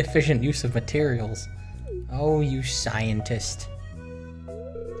like an inefficient use of materials. Oh, you scientist.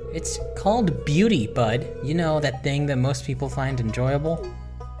 It's called beauty, bud. You know, that thing that most people find enjoyable?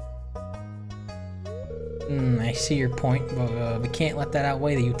 I see your point, but we can't let that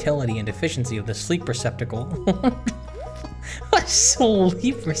outweigh the utility and efficiency of the sleep receptacle. A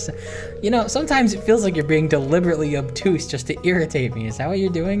sleep receptacle? You know, sometimes it feels like you're being deliberately obtuse just to irritate me. Is that what you're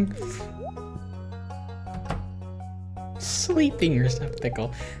doing? Sleeping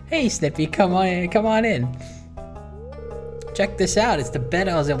receptacle. Hey, Snippy, come on in. Check this out. It's the bed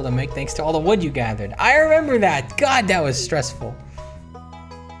I was able to make thanks to all the wood you gathered. I remember that. God, that was stressful.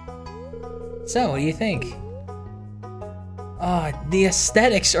 So, what do you think? Oh, the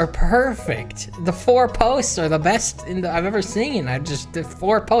aesthetics are perfect. The 4 posts are the best I've ever seen. The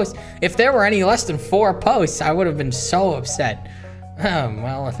 4 posts. If there were any less than 4 posts, I would have been so upset.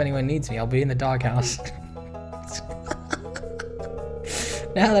 Well, if anyone needs me, I'll be in the doghouse.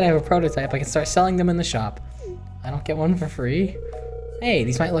 Now that I have a prototype, I can start selling them in the shop. I don't get one for free. Hey,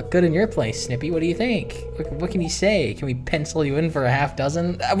 these might look good in your place, Snippy. What do you think? What can you say? Can we pencil you in for a half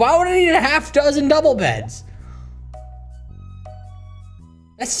dozen? Why would I need a half dozen double beds?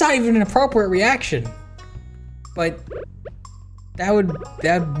 That's not even an appropriate reaction. But that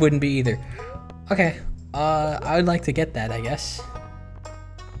wouldn't be either. Okay, I would like to get that, I guess.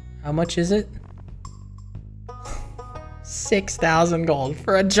 How much is it? 6,000 gold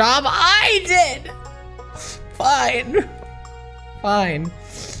for a job I did! Fine. Fine.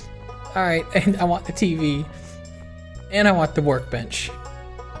 Alright, and I want the TV. And I want the workbench.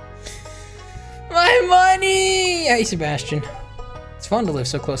 My money! Hey, Sebastian. It's fun to live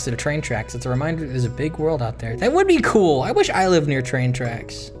so close to the train tracks. It's a reminder that there's a big world out there. That would be cool. I wish I lived near train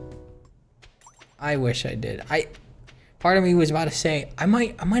tracks. I wish I did. Part of me was about to say, I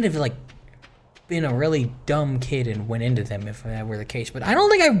might have like been a really dumb kid and went into them if that were the case, but I don't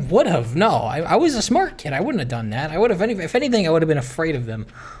think I would have. No, I was a smart kid. I wouldn't have done that. I would have, if anything, I would have been afraid of them.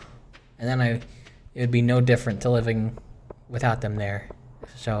 And then it would be no different to living without them there.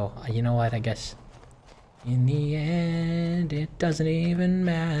 So, you know what, I guess in the end, it doesn't even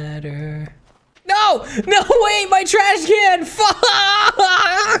matter. No! No, wait, my trash can!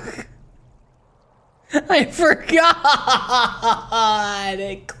 Fuck! I forgot!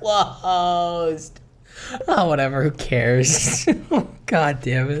 It closed. Oh, whatever, who cares? God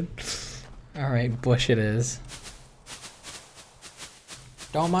damn it. Alright, bush it is.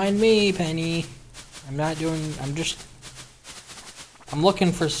 Don't mind me, Penny. I'm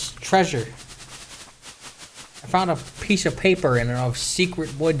looking for treasure. I found a piece of paper in a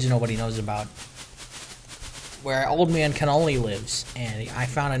secret woods nobody knows about, where Old Man Cannoli lives, and I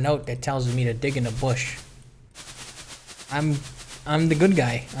found a note that tells me to dig in the bush. I'm the good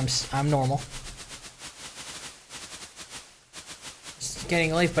guy. I'm normal. It's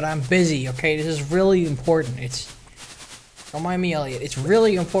getting late, but I'm busy. Okay, this is really important. Don't mind me, Elliot. It's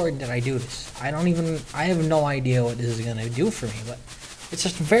really important that I do this. I have no idea what this is gonna do for me, but it's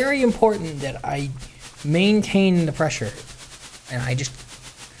just very important that I maintain the pressure, and I just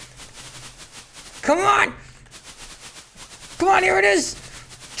come on. Come on, here it is!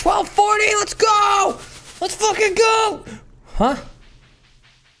 12:40, let's go! Let's fucking go! Huh?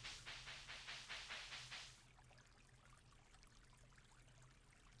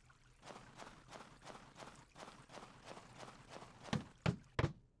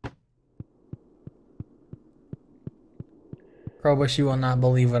 Krobus, you will not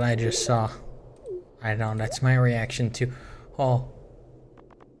believe what I just saw. I know, that's my reaction to... Oh.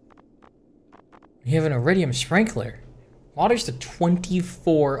 You have an iridium sprinkler. Waters the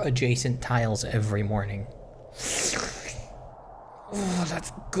 24 adjacent tiles every morning. Oh,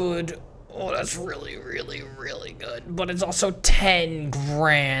 that's good. Oh, that's really, really, really good. But it's also 10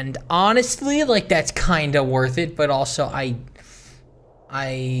 grand. Honestly, like, that's kind of worth it, but also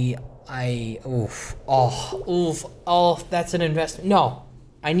oof. Oh, that's an investment. No,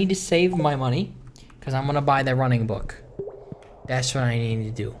 I need to save my money because I'm going to buy the running book. That's what I need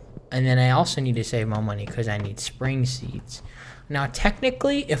to do. And then I also need to save my money because I need spring seeds. Now,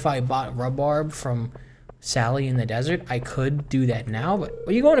 technically, if I bought rhubarb from Sally in the desert, I could do that now. But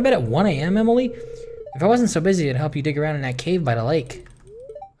are you going to bed at 1 a.m., Emily? If I wasn't so busy, I'd help you dig around in that cave by the lake.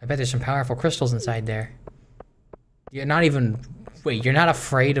 I bet there's some powerful crystals inside there. You're not even... Wait, you're not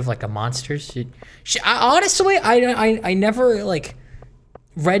afraid of, like, the monsters? Honestly, I never, like...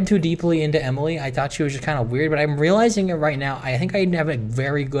 read too deeply into Emily. I thought she was just kind of weird, but I'm realizing it right now. I think I have a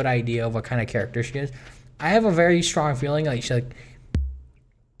very good idea of what kind of character she is. I have a very strong feeling like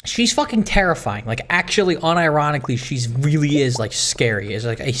she's fucking terrifying. Like, actually, unironically, she's really is like scary. Is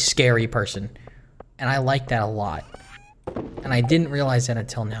like a scary person, and I like that a lot. And I didn't realize that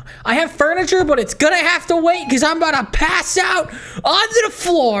until now. I have furniture, but it's gonna have to wait because I'm about to pass out onto the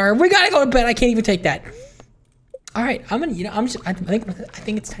floor. We gotta go to bed. I can't even take that. All right, I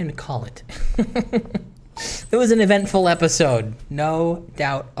think it's time to call it. It was an eventful episode, no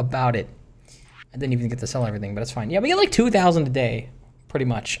doubt about it. I didn't even get to sell everything, but it's fine. Yeah, we get like 2,000 a day, pretty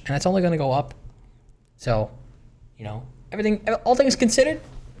much, and it's only gonna go up. So, you know, all things considered,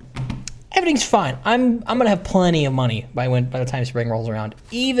 everything's fine. I'm gonna have plenty of money by the time spring rolls around,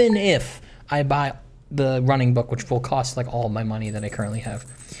 even if I buy the running book, which will cost like all my money that I currently have.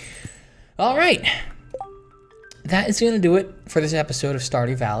 All right. That is going to do it for this episode of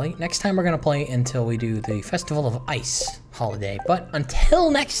Stardew Valley. Next time we're going to play until we do the Festival of Ice holiday. But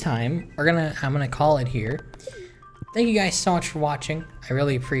until next time, I'm going to call it here. Thank you guys so much for watching. I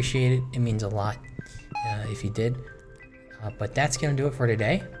really appreciate it. It means a lot if you did. But that's going to do it for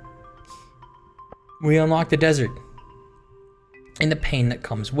today. We unlocked the desert and the pain that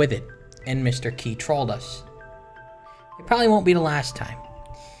comes with it. And Mr. Key trolled us. It probably won't be the last time.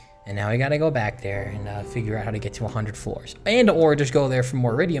 And now we gotta go back there and figure out how to get to 100 floors. Or just go there for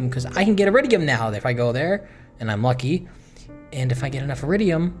more iridium, because I can get iridium now if I go there, and I'm lucky. And if I get enough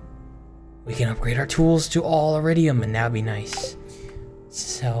iridium, we can upgrade our tools to all iridium, and that'd be nice.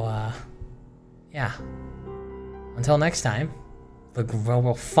 So, yeah. Until next time, the grow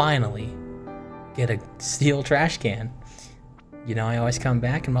will finally get a steel trash can. You know I always come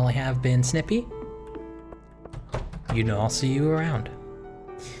back, and while I have been Snippy, you know I'll see you around.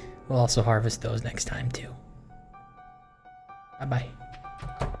 We'll also harvest those next time too. Bye-bye.